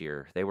this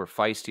year. They were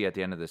feisty at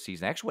the end of the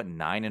season. They actually went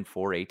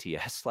 9-4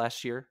 ATS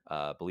last year,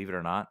 believe it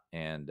or not,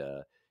 and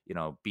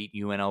beat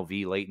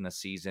UNLV late in the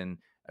season,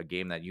 a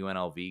game that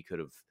UNLV could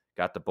have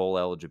got the bowl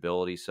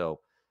eligibility. So,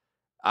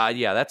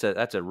 that's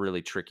a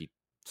really tricky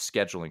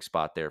scheduling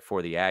spot there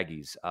for the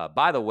Aggies.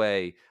 By the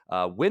way,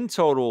 win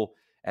total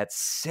at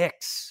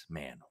 6,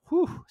 man.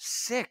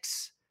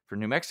 6 for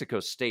New Mexico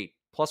State,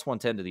 plus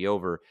 110 to the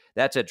over.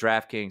 That's at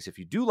DraftKings. If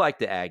you do like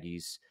the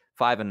Aggies,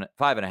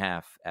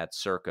 5.5 at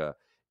Circa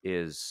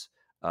is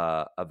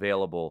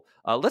available.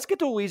 Let's get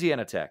to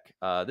Louisiana Tech.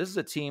 This is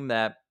a team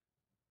that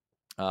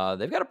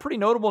they've got a pretty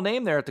notable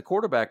name there at the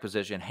quarterback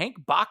position. Hank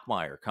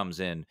Bachmeier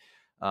comes in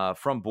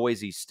from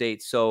Boise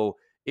State. So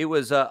it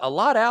was a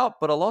lot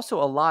out, but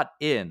also a lot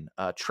in.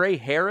 Trey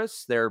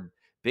Harris, their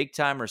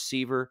big-time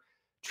receiver,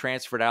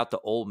 transferred out to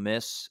Ole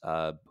Miss.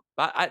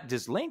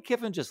 Does Lane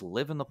Kiffin just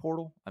live in the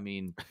portal? I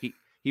mean,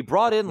 he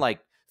brought in like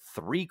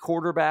 3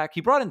 quarterback.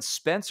 He brought in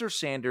Spencer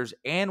Sanders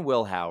and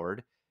Will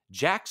Howard.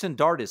 Jackson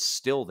Dart is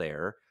still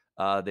there.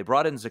 They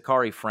brought in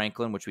Zachary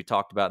Franklin, which we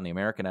talked about in the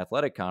American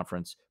Athletic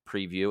Conference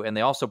preview. And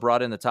they also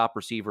brought in the top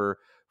receiver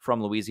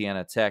from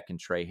Louisiana Tech and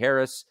Trey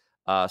Harris.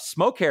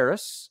 Smoke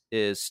Harris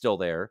is still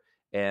there.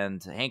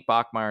 And Hank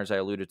Bachmeier, as I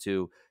alluded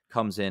to,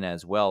 comes in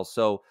as well.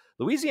 So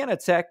Louisiana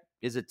Tech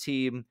is a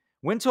team.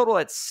 Win total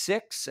at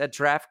 6 at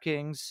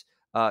DraftKings.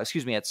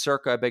 At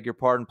Circa, I beg your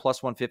pardon,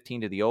 plus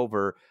 115 to the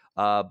over.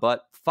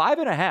 But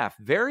 5.5,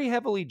 very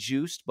heavily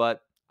juiced, but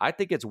I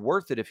think it's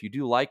worth it if you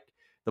do like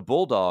the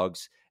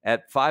Bulldogs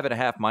at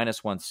 5.5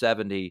 minus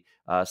 170.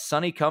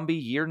 Sonny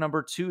Cumbie, year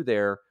number 2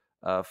 there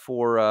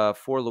for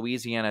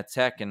Louisiana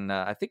Tech. And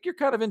I think you're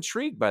kind of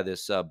intrigued by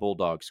this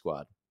Bulldog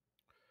squad.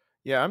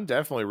 Yeah, I'm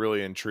definitely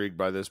really intrigued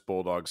by this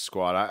Bulldog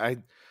squad.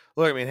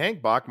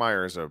 Hank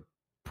Bachmeier is a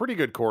pretty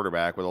good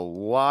quarterback with a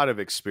lot of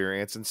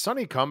experience, and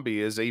Sonny Cumbie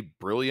is a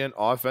brilliant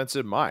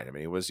offensive mind. I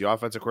mean, he was the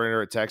offensive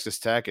coordinator at Texas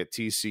Tech, at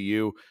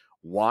TCU,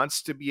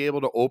 wants to be able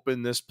to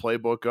open this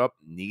playbook up,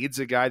 needs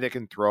a guy that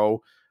can throw.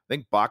 I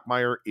think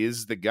Bachmeier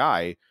is the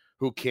guy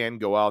who can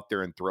go out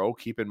there and throw.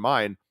 Keep in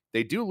mind,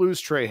 they do lose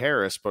Trey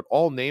Harris, but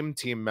all-name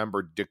team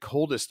member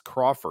DeColdest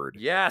Crawford,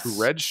 who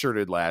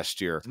redshirted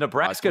last year.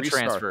 Nebraska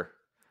transfer.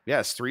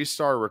 Yes,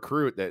 3-star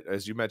recruit that,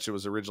 as you mentioned,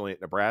 was originally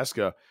at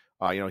Nebraska.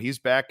 He's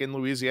back in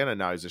Louisiana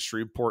now. He's a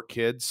Shreveport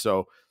kid,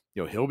 so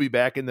he'll be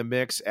back in the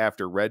mix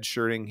after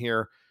redshirting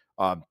here.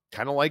 Kind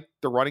of like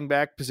the running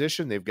back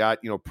position, they've got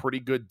pretty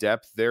good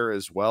depth there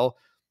as well.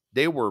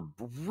 They were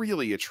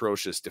really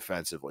atrocious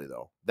defensively,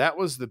 though. That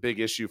was the big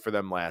issue for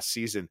them last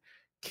season.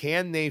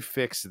 Can they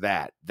fix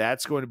that?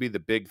 That's going to be the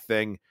big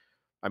thing.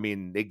 I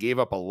mean, they gave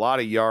up a lot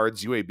of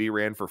yards. UAB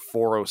ran for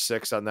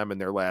 406 on them in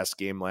their last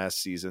game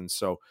last season,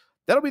 so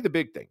that'll be the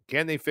big thing.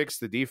 Can they fix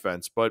the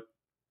defense? But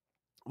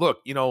look,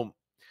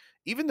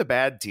 even the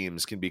bad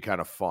teams can be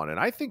kind of fun,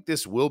 and I think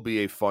this will be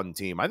a fun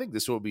team. I think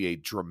this will be a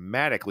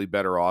dramatically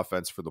better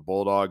offense for the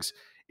Bulldogs.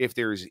 If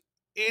there's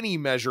any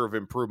measure of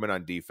improvement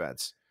on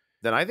defense,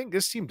 then I think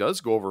this team does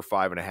go over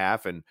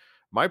 5.5, and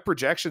my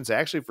projection's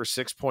actually for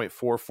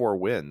 6.44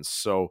 wins.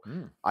 So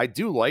I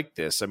do like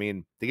this. I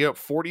mean, they get up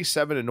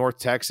 47 to North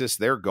Texas,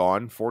 they're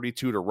gone.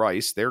 42 to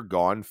Rice, they're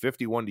gone.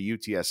 51 to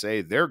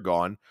UTSA, they're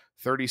gone.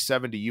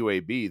 37 to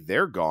UAB,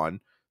 they're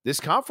gone. This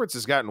conference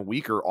has gotten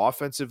weaker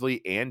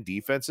offensively and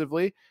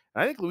defensively.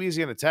 And I think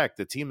Louisiana Tech,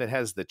 the team that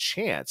has the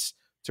chance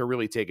to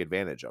really take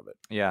advantage of it.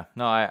 Yeah,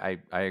 no, I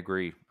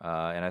agree.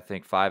 And I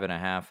think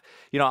 5.5,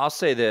 I'll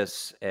say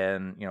this,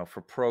 and,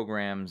 for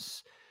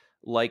programs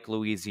like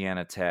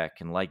Louisiana Tech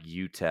and like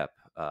UTEP,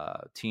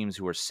 teams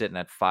who are sitting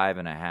at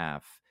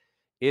 5.5,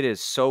 it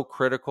is so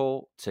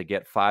critical to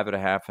get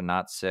 5.5 and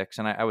not 6.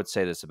 And I would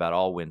say this about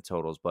all win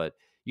totals, but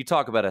you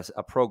talk about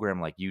a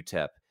program like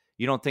UTEP.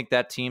 You don't think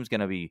that team's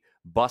going to be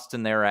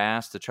busting their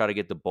ass to try to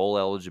get the bowl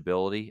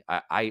eligibility?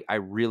 I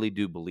really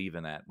do believe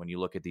in that when you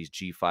look at these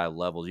G5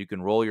 levels. You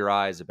can roll your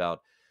eyes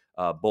about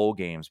bowl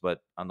games. But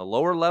on the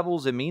lower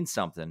levels, it means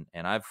something.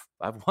 And I've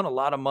won a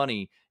lot of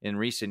money in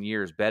recent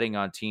years betting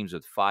on teams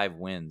with 5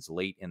 wins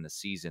late in the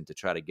season to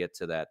try to get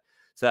to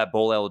that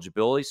bowl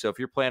eligibility. So if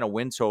you're playing a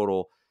win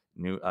total,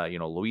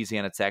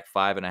 Louisiana Tech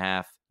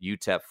 5.5,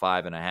 UTEP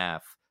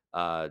 5.5.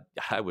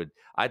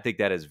 I think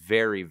that is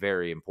very,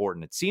 very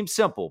important. It seems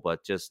simple,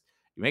 but just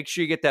make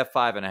sure you get that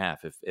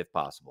 5.5 if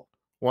possible.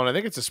 Well, and I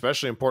think it's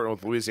especially important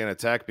with Louisiana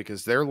Tech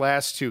because their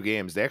last 2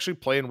 games, they actually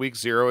play in week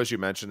 0, as you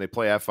mentioned. They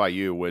play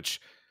FIU,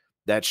 which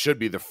that should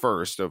be the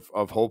first of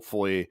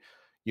hopefully,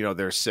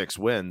 their 6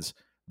 wins.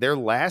 Their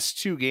last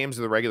 2 games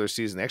of the regular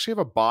season, they actually have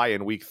a bye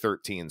in week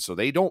 13, so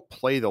they don't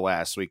play the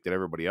last week that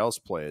everybody else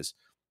plays.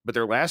 But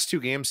their last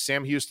 2 games,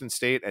 Sam Houston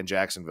State and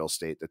Jacksonville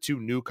State, the 2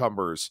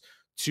 newcomers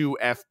to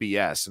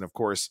FBS. And of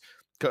course,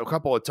 a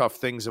couple of tough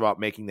things about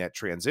making that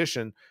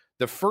transition.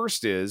 The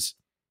first is,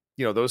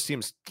 those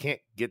teams can't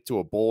get to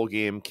a bowl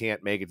game,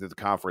 can't make it to the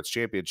conference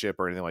championship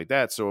or anything like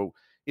that. So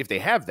if they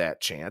have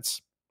that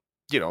chance,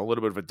 a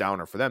little bit of a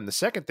downer for them. The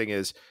second thing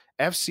is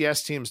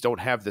FCS teams don't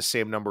have the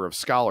same number of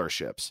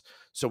scholarships.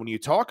 So when you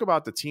talk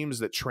about the teams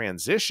that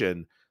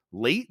transition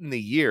late in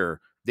the year,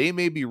 they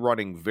may be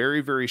running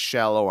very, very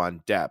shallow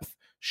on depth.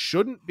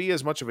 Shouldn't be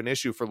as much of an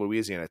issue for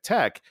Louisiana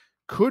Tech,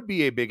 could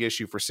be a big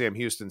issue for Sam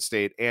Houston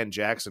State and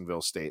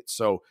Jacksonville State.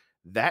 So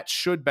that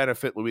should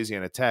benefit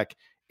Louisiana Tech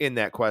in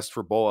that quest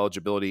for bowl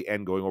eligibility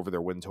and going over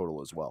their win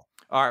total as well.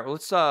 All right, well,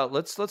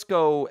 let's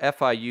go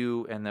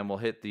FIU, and then we'll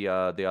hit the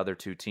other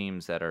 2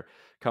 teams that are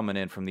coming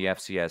in from the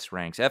FCS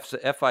ranks.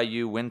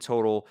 FIU win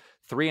total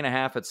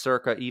 3.5 at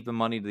Circa, even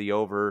money to the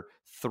over,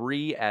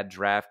 3 at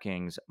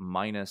DraftKings,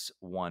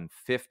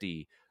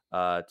 -150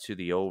 to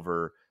the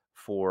over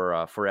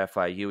for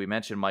FIU. We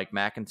mentioned Mike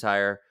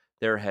McIntyre,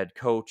 their head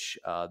coach.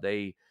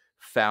 They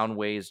found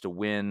ways to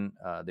win.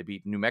 They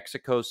beat New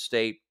Mexico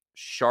State,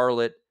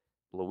 Charlotte,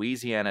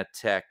 Louisiana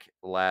Tech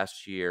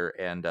last year,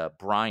 and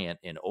Bryant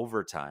in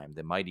overtime,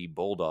 the mighty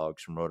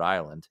Bulldogs from Rhode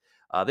Island.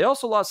 They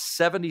also lost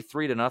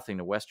 73-0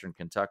 to Western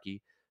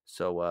Kentucky,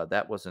 so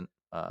that wasn't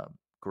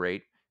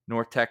great.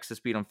 North Texas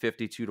beat them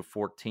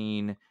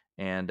 52-14,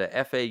 and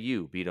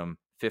FAU beat them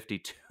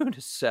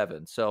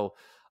 52-7. So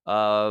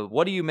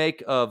what do you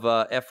make of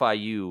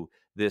FIU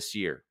this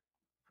year?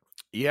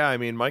 Yeah, I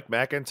mean, Mike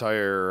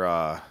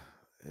McIntyre,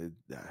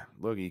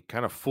 look, he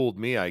kind of fooled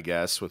me, I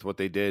guess, with what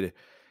they did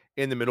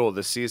in the middle of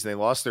the season. They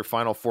lost their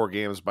final 4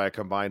 games by a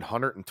combined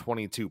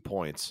 122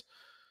 points.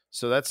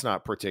 So that's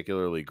not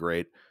particularly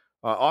great.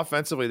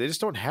 Offensively, they just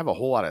don't have a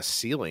whole lot of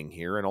ceiling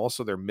here. And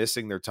also they're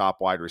missing their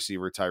top wide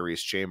receiver,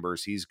 Tyrese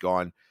Chambers. He's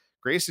gone.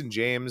 Grayson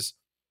James,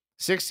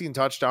 11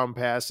 touchdown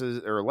passes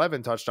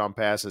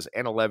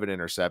and 11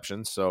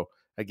 interceptions. So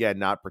again,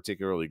 not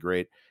particularly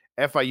great.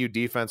 FIU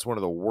defense, one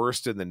of the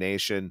worst in the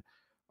nation.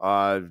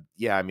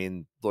 Yeah, I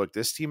mean, look,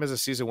 this team has a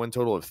season win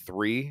total of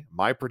 3.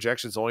 My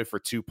projection's only for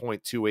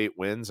 2.28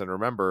 wins. And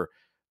remember,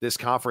 this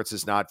conference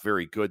is not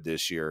very good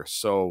this year.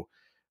 So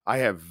I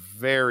have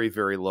very,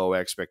 very low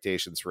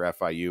expectations for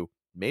FIU.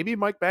 Maybe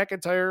Mike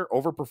McIntyre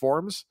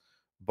overperforms,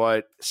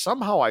 but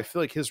somehow I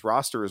feel like his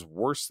roster is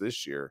worse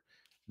this year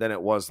than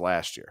it was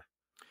last year.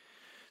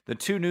 The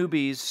 2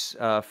 newbies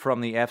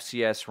from the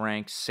FCS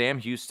ranks, Sam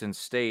Houston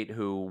State,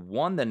 who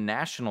won the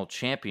national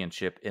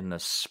championship in the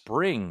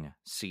spring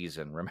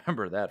season.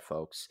 Remember that,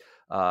 folks,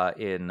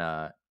 in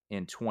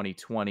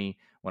 2020,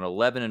 went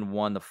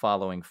 11-1 the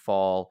following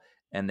fall.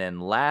 And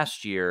then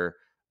last year,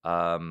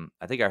 I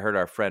think I heard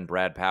our friend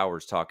Brad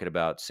Powers talking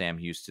about Sam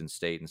Houston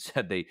State and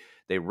said they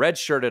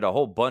redshirted a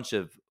whole bunch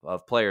of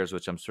players,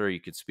 which I'm sure you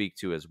could speak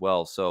to as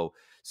well. So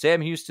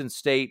Sam Houston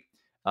State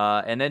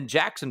and then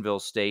Jacksonville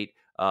State,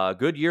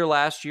 good year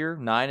last year,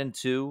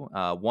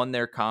 9-2, won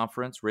their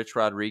conference. Rich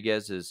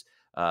Rodriguez is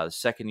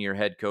second-year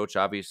head coach.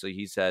 Obviously,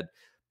 he's had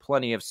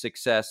plenty of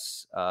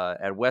success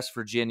at West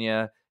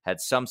Virginia, had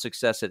some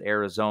success at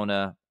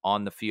Arizona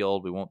on the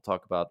field. We won't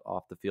talk about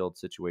off-the-field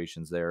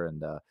situations there.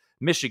 And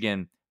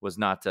Michigan was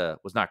not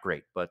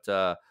great. But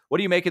what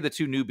do you make of the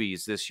 2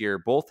 newbies this year?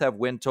 Both have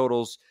win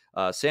totals.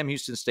 Sam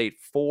Houston State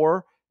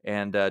 4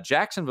 and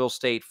Jacksonville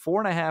State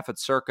 4.5 at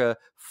Circa,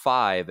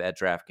 5 at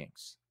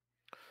DraftKings.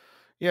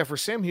 Yeah, for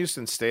Sam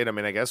Houston State, I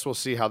mean, I guess we'll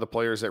see how the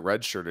players that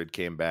redshirted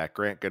came back.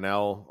 Grant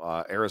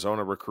Gunnell,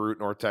 Arizona recruit,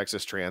 North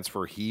Texas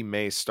transfer. He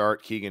may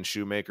start. Keegan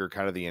Shoemaker,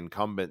 kind of the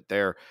incumbent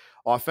there.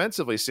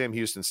 Offensively, Sam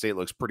Houston State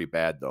looks pretty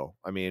bad, though.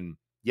 I mean,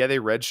 yeah, they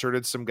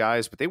redshirted some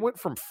guys, but they went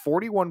from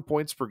 41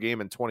 points per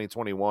game in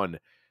 2021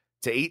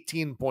 to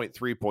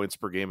 18.3 points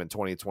per game in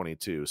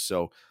 2022.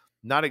 So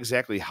not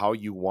exactly how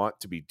you want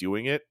to be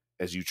doing it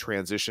as you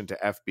transition to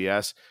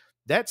FBS.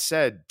 That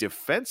said,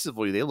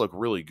 defensively, they look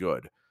really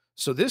good.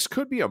 So this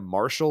could be a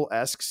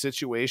Marshall-esque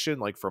situation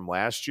like from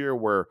last year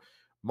where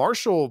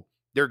Marshall,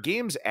 their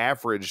games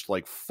averaged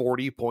like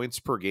 40 points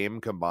per game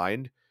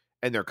combined,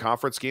 and their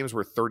conference games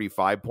were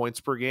 35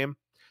 points per game.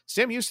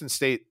 Sam Houston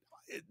State,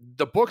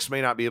 the books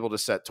may not be able to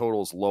set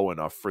totals low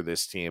enough for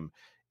this team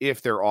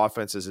if their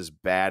offense is as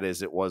bad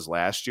as it was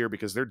last year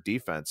because their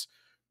defense,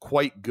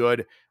 quite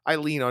good. I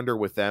lean under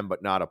with them,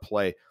 but not a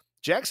play.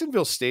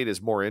 Jacksonville State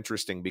is more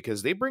interesting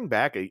because they bring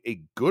back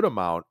a good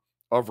amount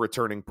of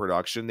returning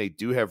production. They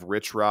do have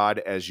Rich Rod,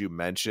 as you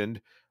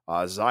mentioned.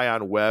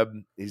 Zion Webb,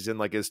 he's in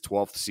like his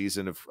 12th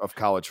season of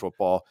college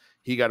football.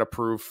 He got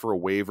approved for a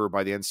waiver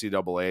by the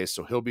NCAA,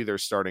 so he'll be their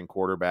starting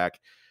quarterback.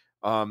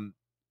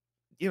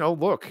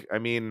 Look, I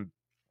mean,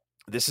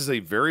 this is a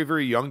very,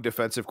 very young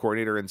defensive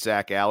coordinator in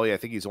Zach Alley. I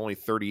think he's only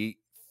 30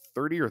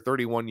 or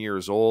 31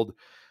 years old.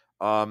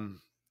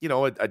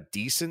 A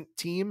decent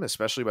team,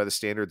 especially by the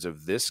standards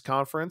of this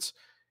conference.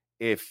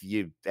 If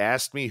you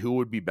asked me who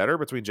would be better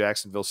between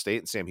Jacksonville State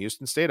and Sam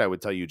Houston State, I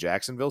would tell you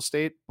Jacksonville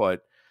State.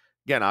 But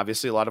again,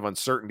 obviously a lot of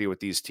uncertainty with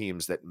these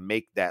teams that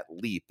make that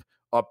leap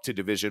up to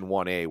Division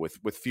 1A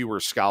with fewer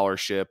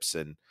scholarships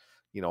and,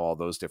 all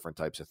those different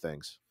types of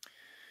things.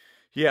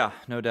 Yeah,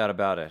 no doubt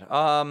about it.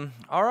 All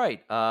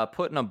right,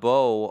 putting a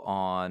bow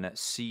on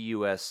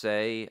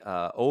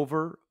CUSA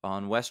over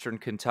on Western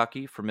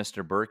Kentucky for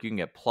Mr. Burke. You can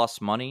get plus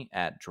money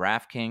at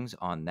DraftKings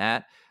on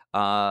that.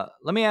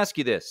 Let me ask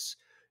you this.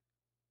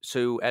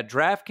 So at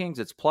DraftKings,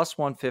 it's plus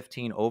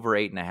 115 over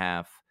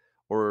 8.5,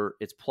 or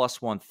it's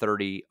plus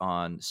 130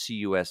 on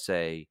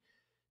CUSA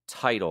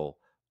title.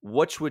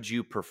 Which would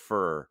you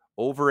prefer,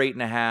 over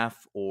 8.5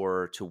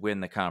 or to win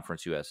the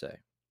Conference USA?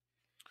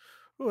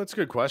 Well, that's a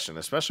good question,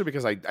 especially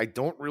because I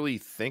don't really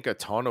think a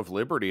ton of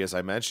Liberty, as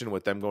I mentioned,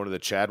 with them going to the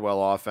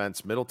Chadwell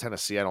offense. Middle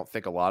Tennessee, I don't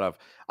think a lot of.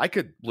 I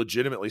could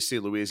legitimately see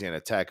Louisiana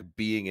Tech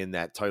being in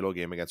that title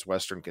game against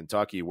Western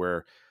Kentucky,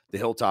 where the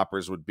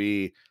Hilltoppers would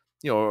be,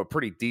 a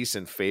pretty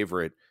decent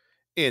favorite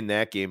in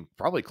that game,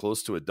 probably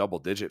close to a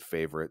double-digit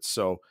favorite.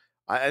 So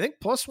I think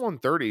plus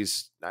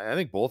 130s, I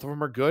think both of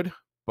them are good,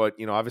 but,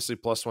 obviously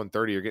plus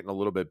 130, you're getting a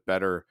little bit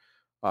better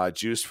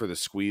juice for the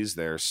squeeze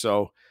there.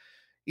 So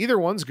either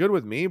one's good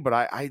with me, but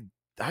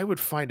I would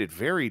find it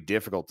very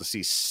difficult to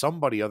see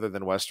somebody other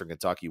than Western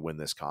Kentucky win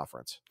this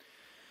conference.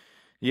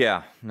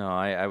 Yeah, no,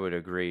 I would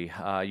agree.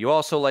 You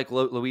also like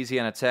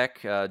Louisiana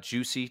Tech,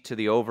 juicy to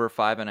the over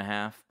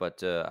 5.5,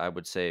 but I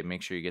would say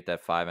make sure you get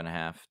that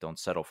 5.5. Don't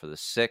settle for the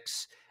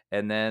 6.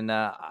 And then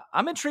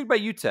I'm intrigued by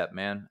UTEP,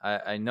 man.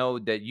 I know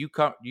that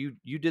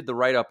you did the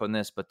write-up on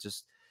this, but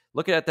just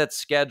looking at that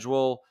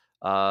schedule,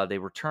 they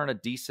return a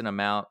decent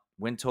amount.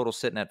 Win total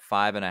sitting at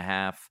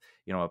 5.5.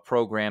 A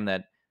program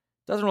that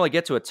doesn't really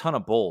get to a ton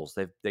of bowls.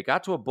 They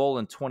got to a bowl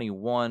in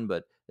 21,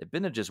 but they've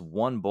been to just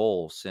one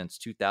bowl since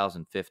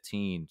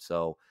 2015.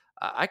 So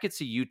I could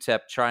see UTEP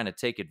trying to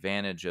take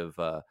advantage of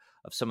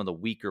some of the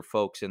weaker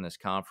folks in this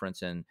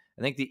conference. And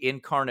I think the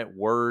incarnate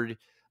word,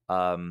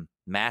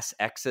 mass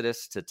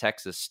exodus to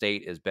Texas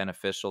State, is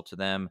beneficial to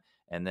them.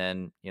 And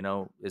then,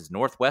 is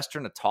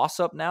Northwestern a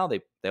toss-up now?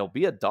 They'll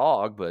be a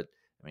dog, but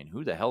I mean,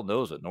 who the hell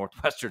knows what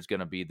Northwestern's going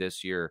to be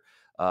this year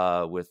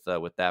with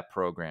that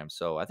program.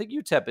 So I think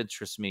UTEP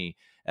interests me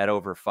at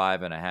over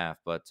 5.5.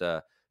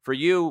 But for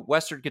you,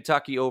 Western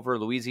Kentucky over,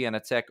 Louisiana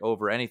Tech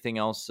over, anything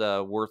else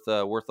worth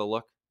a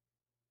look?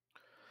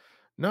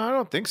 No, I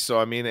don't think so.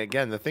 I mean,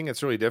 again, the thing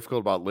that's really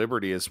difficult about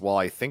Liberty is, while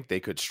I think they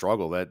could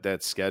struggle,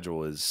 that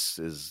schedule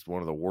is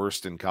one of the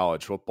worst in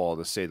college football,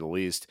 to say the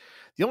least.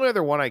 The only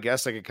other one I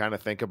guess I could kind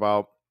of think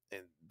about,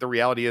 the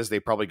reality is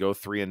they probably go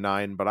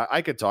 3-9, but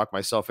I could talk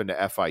myself into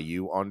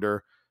FIU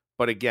under.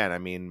 But again, I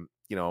mean,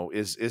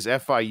 is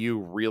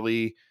FIU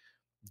really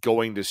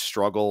going to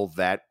struggle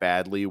that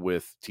badly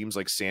with teams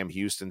like Sam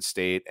Houston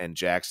State and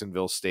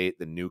Jacksonville State,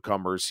 the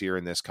newcomers here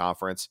in this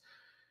conference?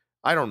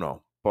 I don't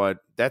know, but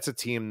that's a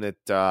team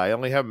that I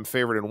only have them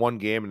favored in one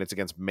game, and it's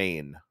against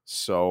Maine.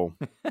 So,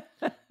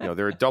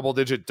 they're a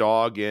double-digit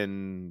dog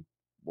in,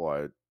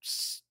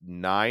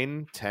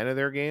 9, 10 of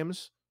their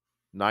games?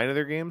 9 of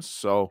their games.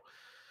 So,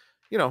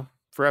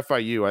 for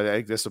FIU, I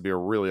think this will be a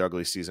really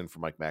ugly season for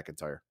Mike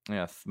McIntyre.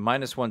 Yeah,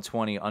 minus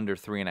 120, under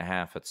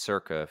 3.5 at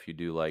Circa, if you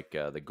do like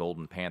the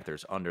Golden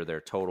Panthers under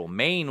their total.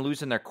 Maine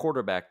losing their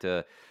quarterback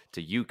to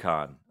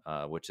UConn,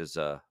 which is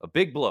a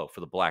big blow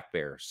for the Black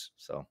Bears.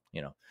 So,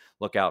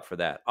 look out for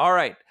that. All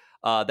right,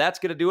 that's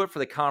going to do it for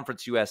the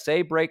Conference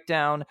USA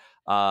breakdown.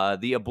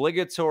 The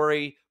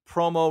obligatory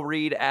promo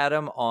read,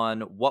 Adam,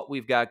 on what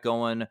we've got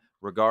going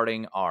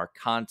regarding our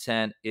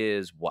content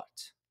is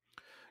what?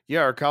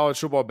 Yeah, our college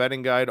football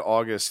betting guide,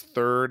 August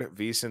 3rd,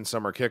 VSiN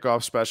Summer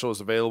Kickoff Special is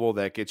available.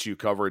 That gets you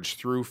coverage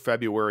through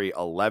February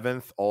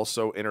 11th.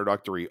 Also,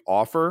 introductory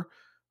offer.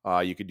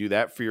 You can do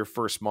that for your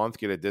first month,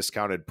 get a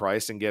discounted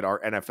price, and get our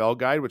NFL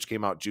guide, which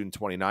came out June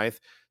 29th.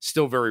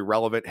 Still very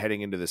relevant heading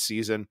into the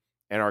season,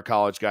 and our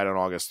college guide on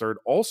August 3rd.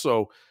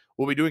 Also,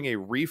 we'll be doing a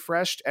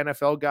refreshed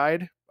NFL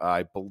guide.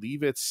 I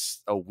believe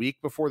it's a week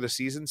before the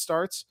season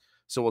starts.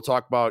 So we'll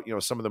talk about,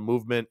 some of the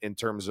movement in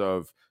terms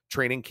of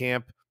training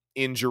camp,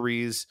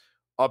 injuries,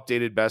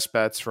 updated best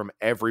bets from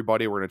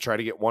everybody. We're going to try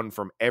to get one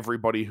from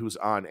everybody who's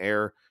on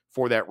air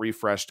for that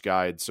refreshed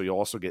guide. So you'll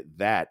also get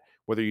that,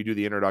 whether you do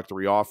the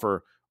introductory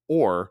offer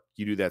or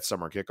you do that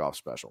summer kickoff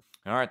special.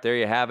 All right, there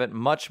you have it.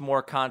 Much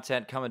more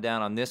content coming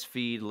down on this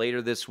feed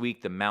later this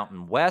week, the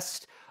Mountain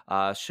West.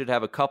 Should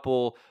have a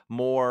couple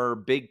more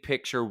big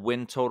picture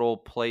win total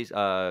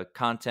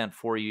content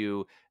for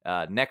you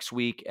next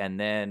week. And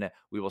then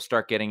we will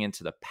start getting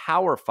into the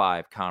Power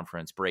 5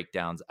 conference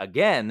breakdowns.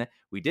 Again,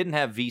 we didn't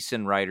have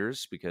VSiN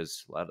writers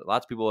because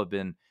lots of people have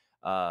been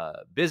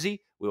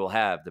busy. We will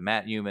have the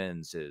Matt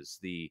Humans,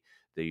 the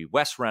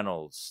Wes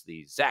Reynolds,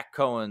 the Zach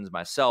Cohens,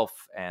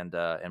 myself, and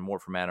more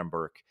from Adam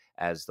Burke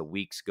as the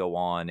weeks go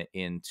on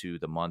into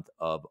the month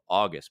of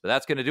August. But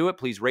that's going to do it.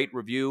 Please rate,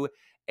 review,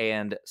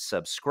 and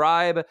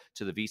subscribe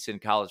to the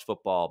VSiN College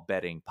Football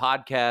Betting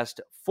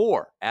Podcast.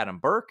 For Adam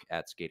Burke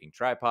at Skating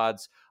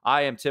Tripods,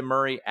 I am Tim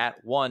Murray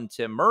at One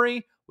Tim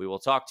Murray. We will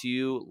talk to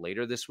you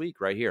later this week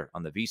right here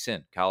on the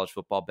VSiN College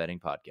Football Betting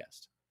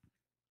Podcast.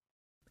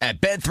 At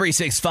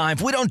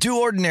Bet365, we don't do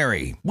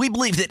ordinary. We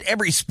believe that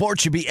every sport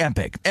should be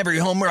epic. Every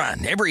home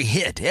run, every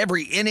hit,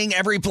 every inning,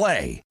 every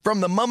play. From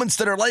the moments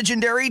that are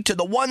legendary to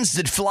the ones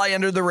that fly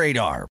under the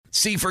radar.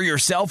 See for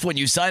yourself when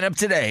you sign up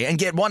today and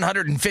get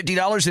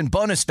 $150 in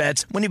bonus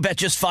bets when you bet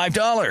just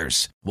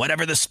 $5.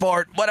 Whatever the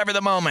sport, whatever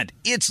the moment,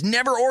 it's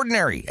never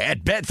ordinary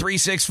at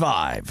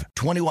Bet365.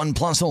 21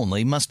 plus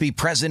only. Must be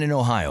present in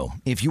Ohio.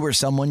 If you or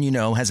someone you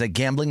know has a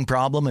gambling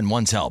problem and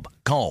wants help,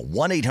 call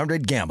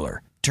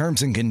 1-800-GAMBLER.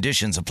 Terms and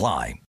conditions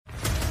apply.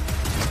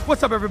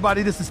 What's up,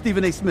 everybody? This is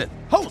Stephen A. Smith,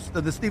 host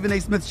of the Stephen A.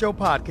 Smith Show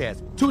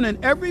podcast. Tune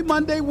in every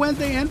Monday,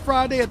 Wednesday, and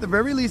Friday at the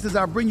very least as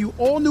I bring you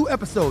all new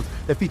episodes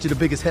that feature the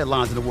biggest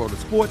headlines in the world of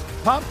sports,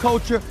 pop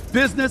culture,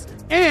 business,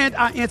 and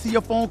I answer your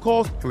phone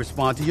calls and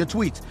respond to your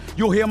tweets.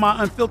 You'll hear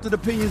my unfiltered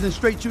opinions and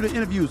straight-shooter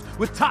interviews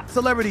with top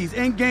celebrities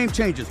and game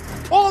changers.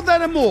 All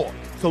that and more.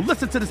 So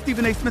listen to the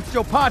Stephen A. Smith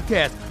Show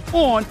podcast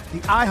on the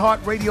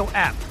iHeartRadio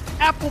app,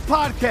 Apple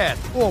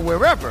Podcasts, or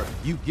wherever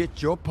you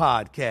get your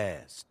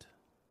podcast.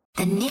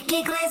 The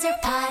Nikki Glaser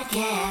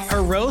Podcast.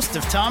 Her roast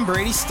of Tom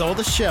Brady stole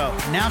the show.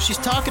 Now she's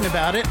talking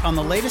about it on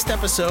the latest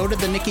episode of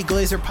the Nikki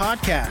Glaser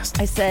Podcast.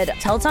 I said,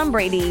 tell Tom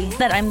Brady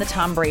that I'm the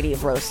Tom Brady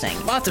of roasting.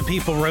 Lots of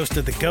people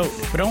roasted the GOAT,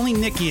 but only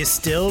Nikki is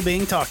still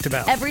being talked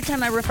about. Every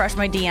time I refresh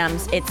my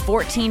DMs, it's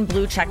 14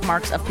 blue check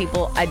marks of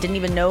people I didn't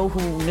even know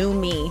who knew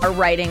me are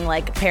writing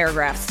like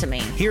paragraphs to me.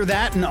 Hear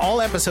that in all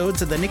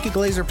episodes of the Nikki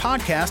Glaser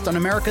Podcast on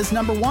America's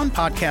 #1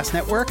 podcast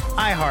network,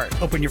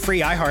 iHeart. Open your free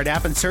iHeart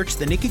app and search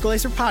the Nikki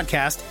Glaser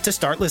Podcast to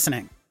start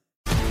listening.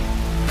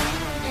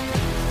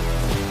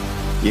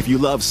 If you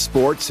love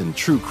sports and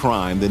true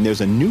crime, then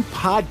there's a new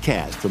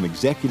podcast from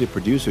executive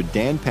producer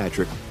Dan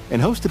Patrick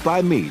and hosted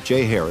by me,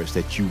 Jay Harris,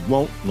 that you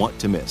won't want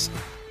to miss.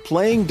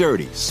 Playing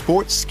Dirty: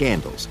 Sports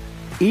Scandals.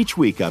 Each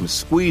week, I'm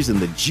squeezing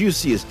the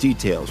juiciest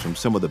details from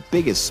some of the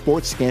biggest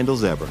sports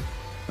scandals ever.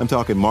 I'm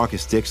talking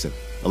Marcus Dixon,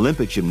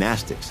 Olympic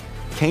gymnastics,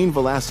 Cain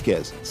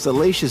Velasquez,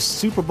 salacious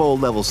Super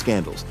Bowl-level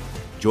scandals.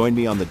 Join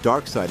me on the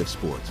dark side of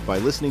sports by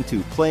listening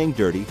to Playing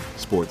Dirty: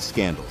 Sports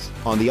Scandals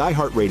on the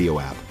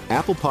iHeartRadio app,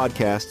 Apple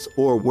Podcasts,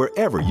 or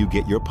wherever you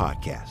get your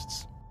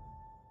podcasts.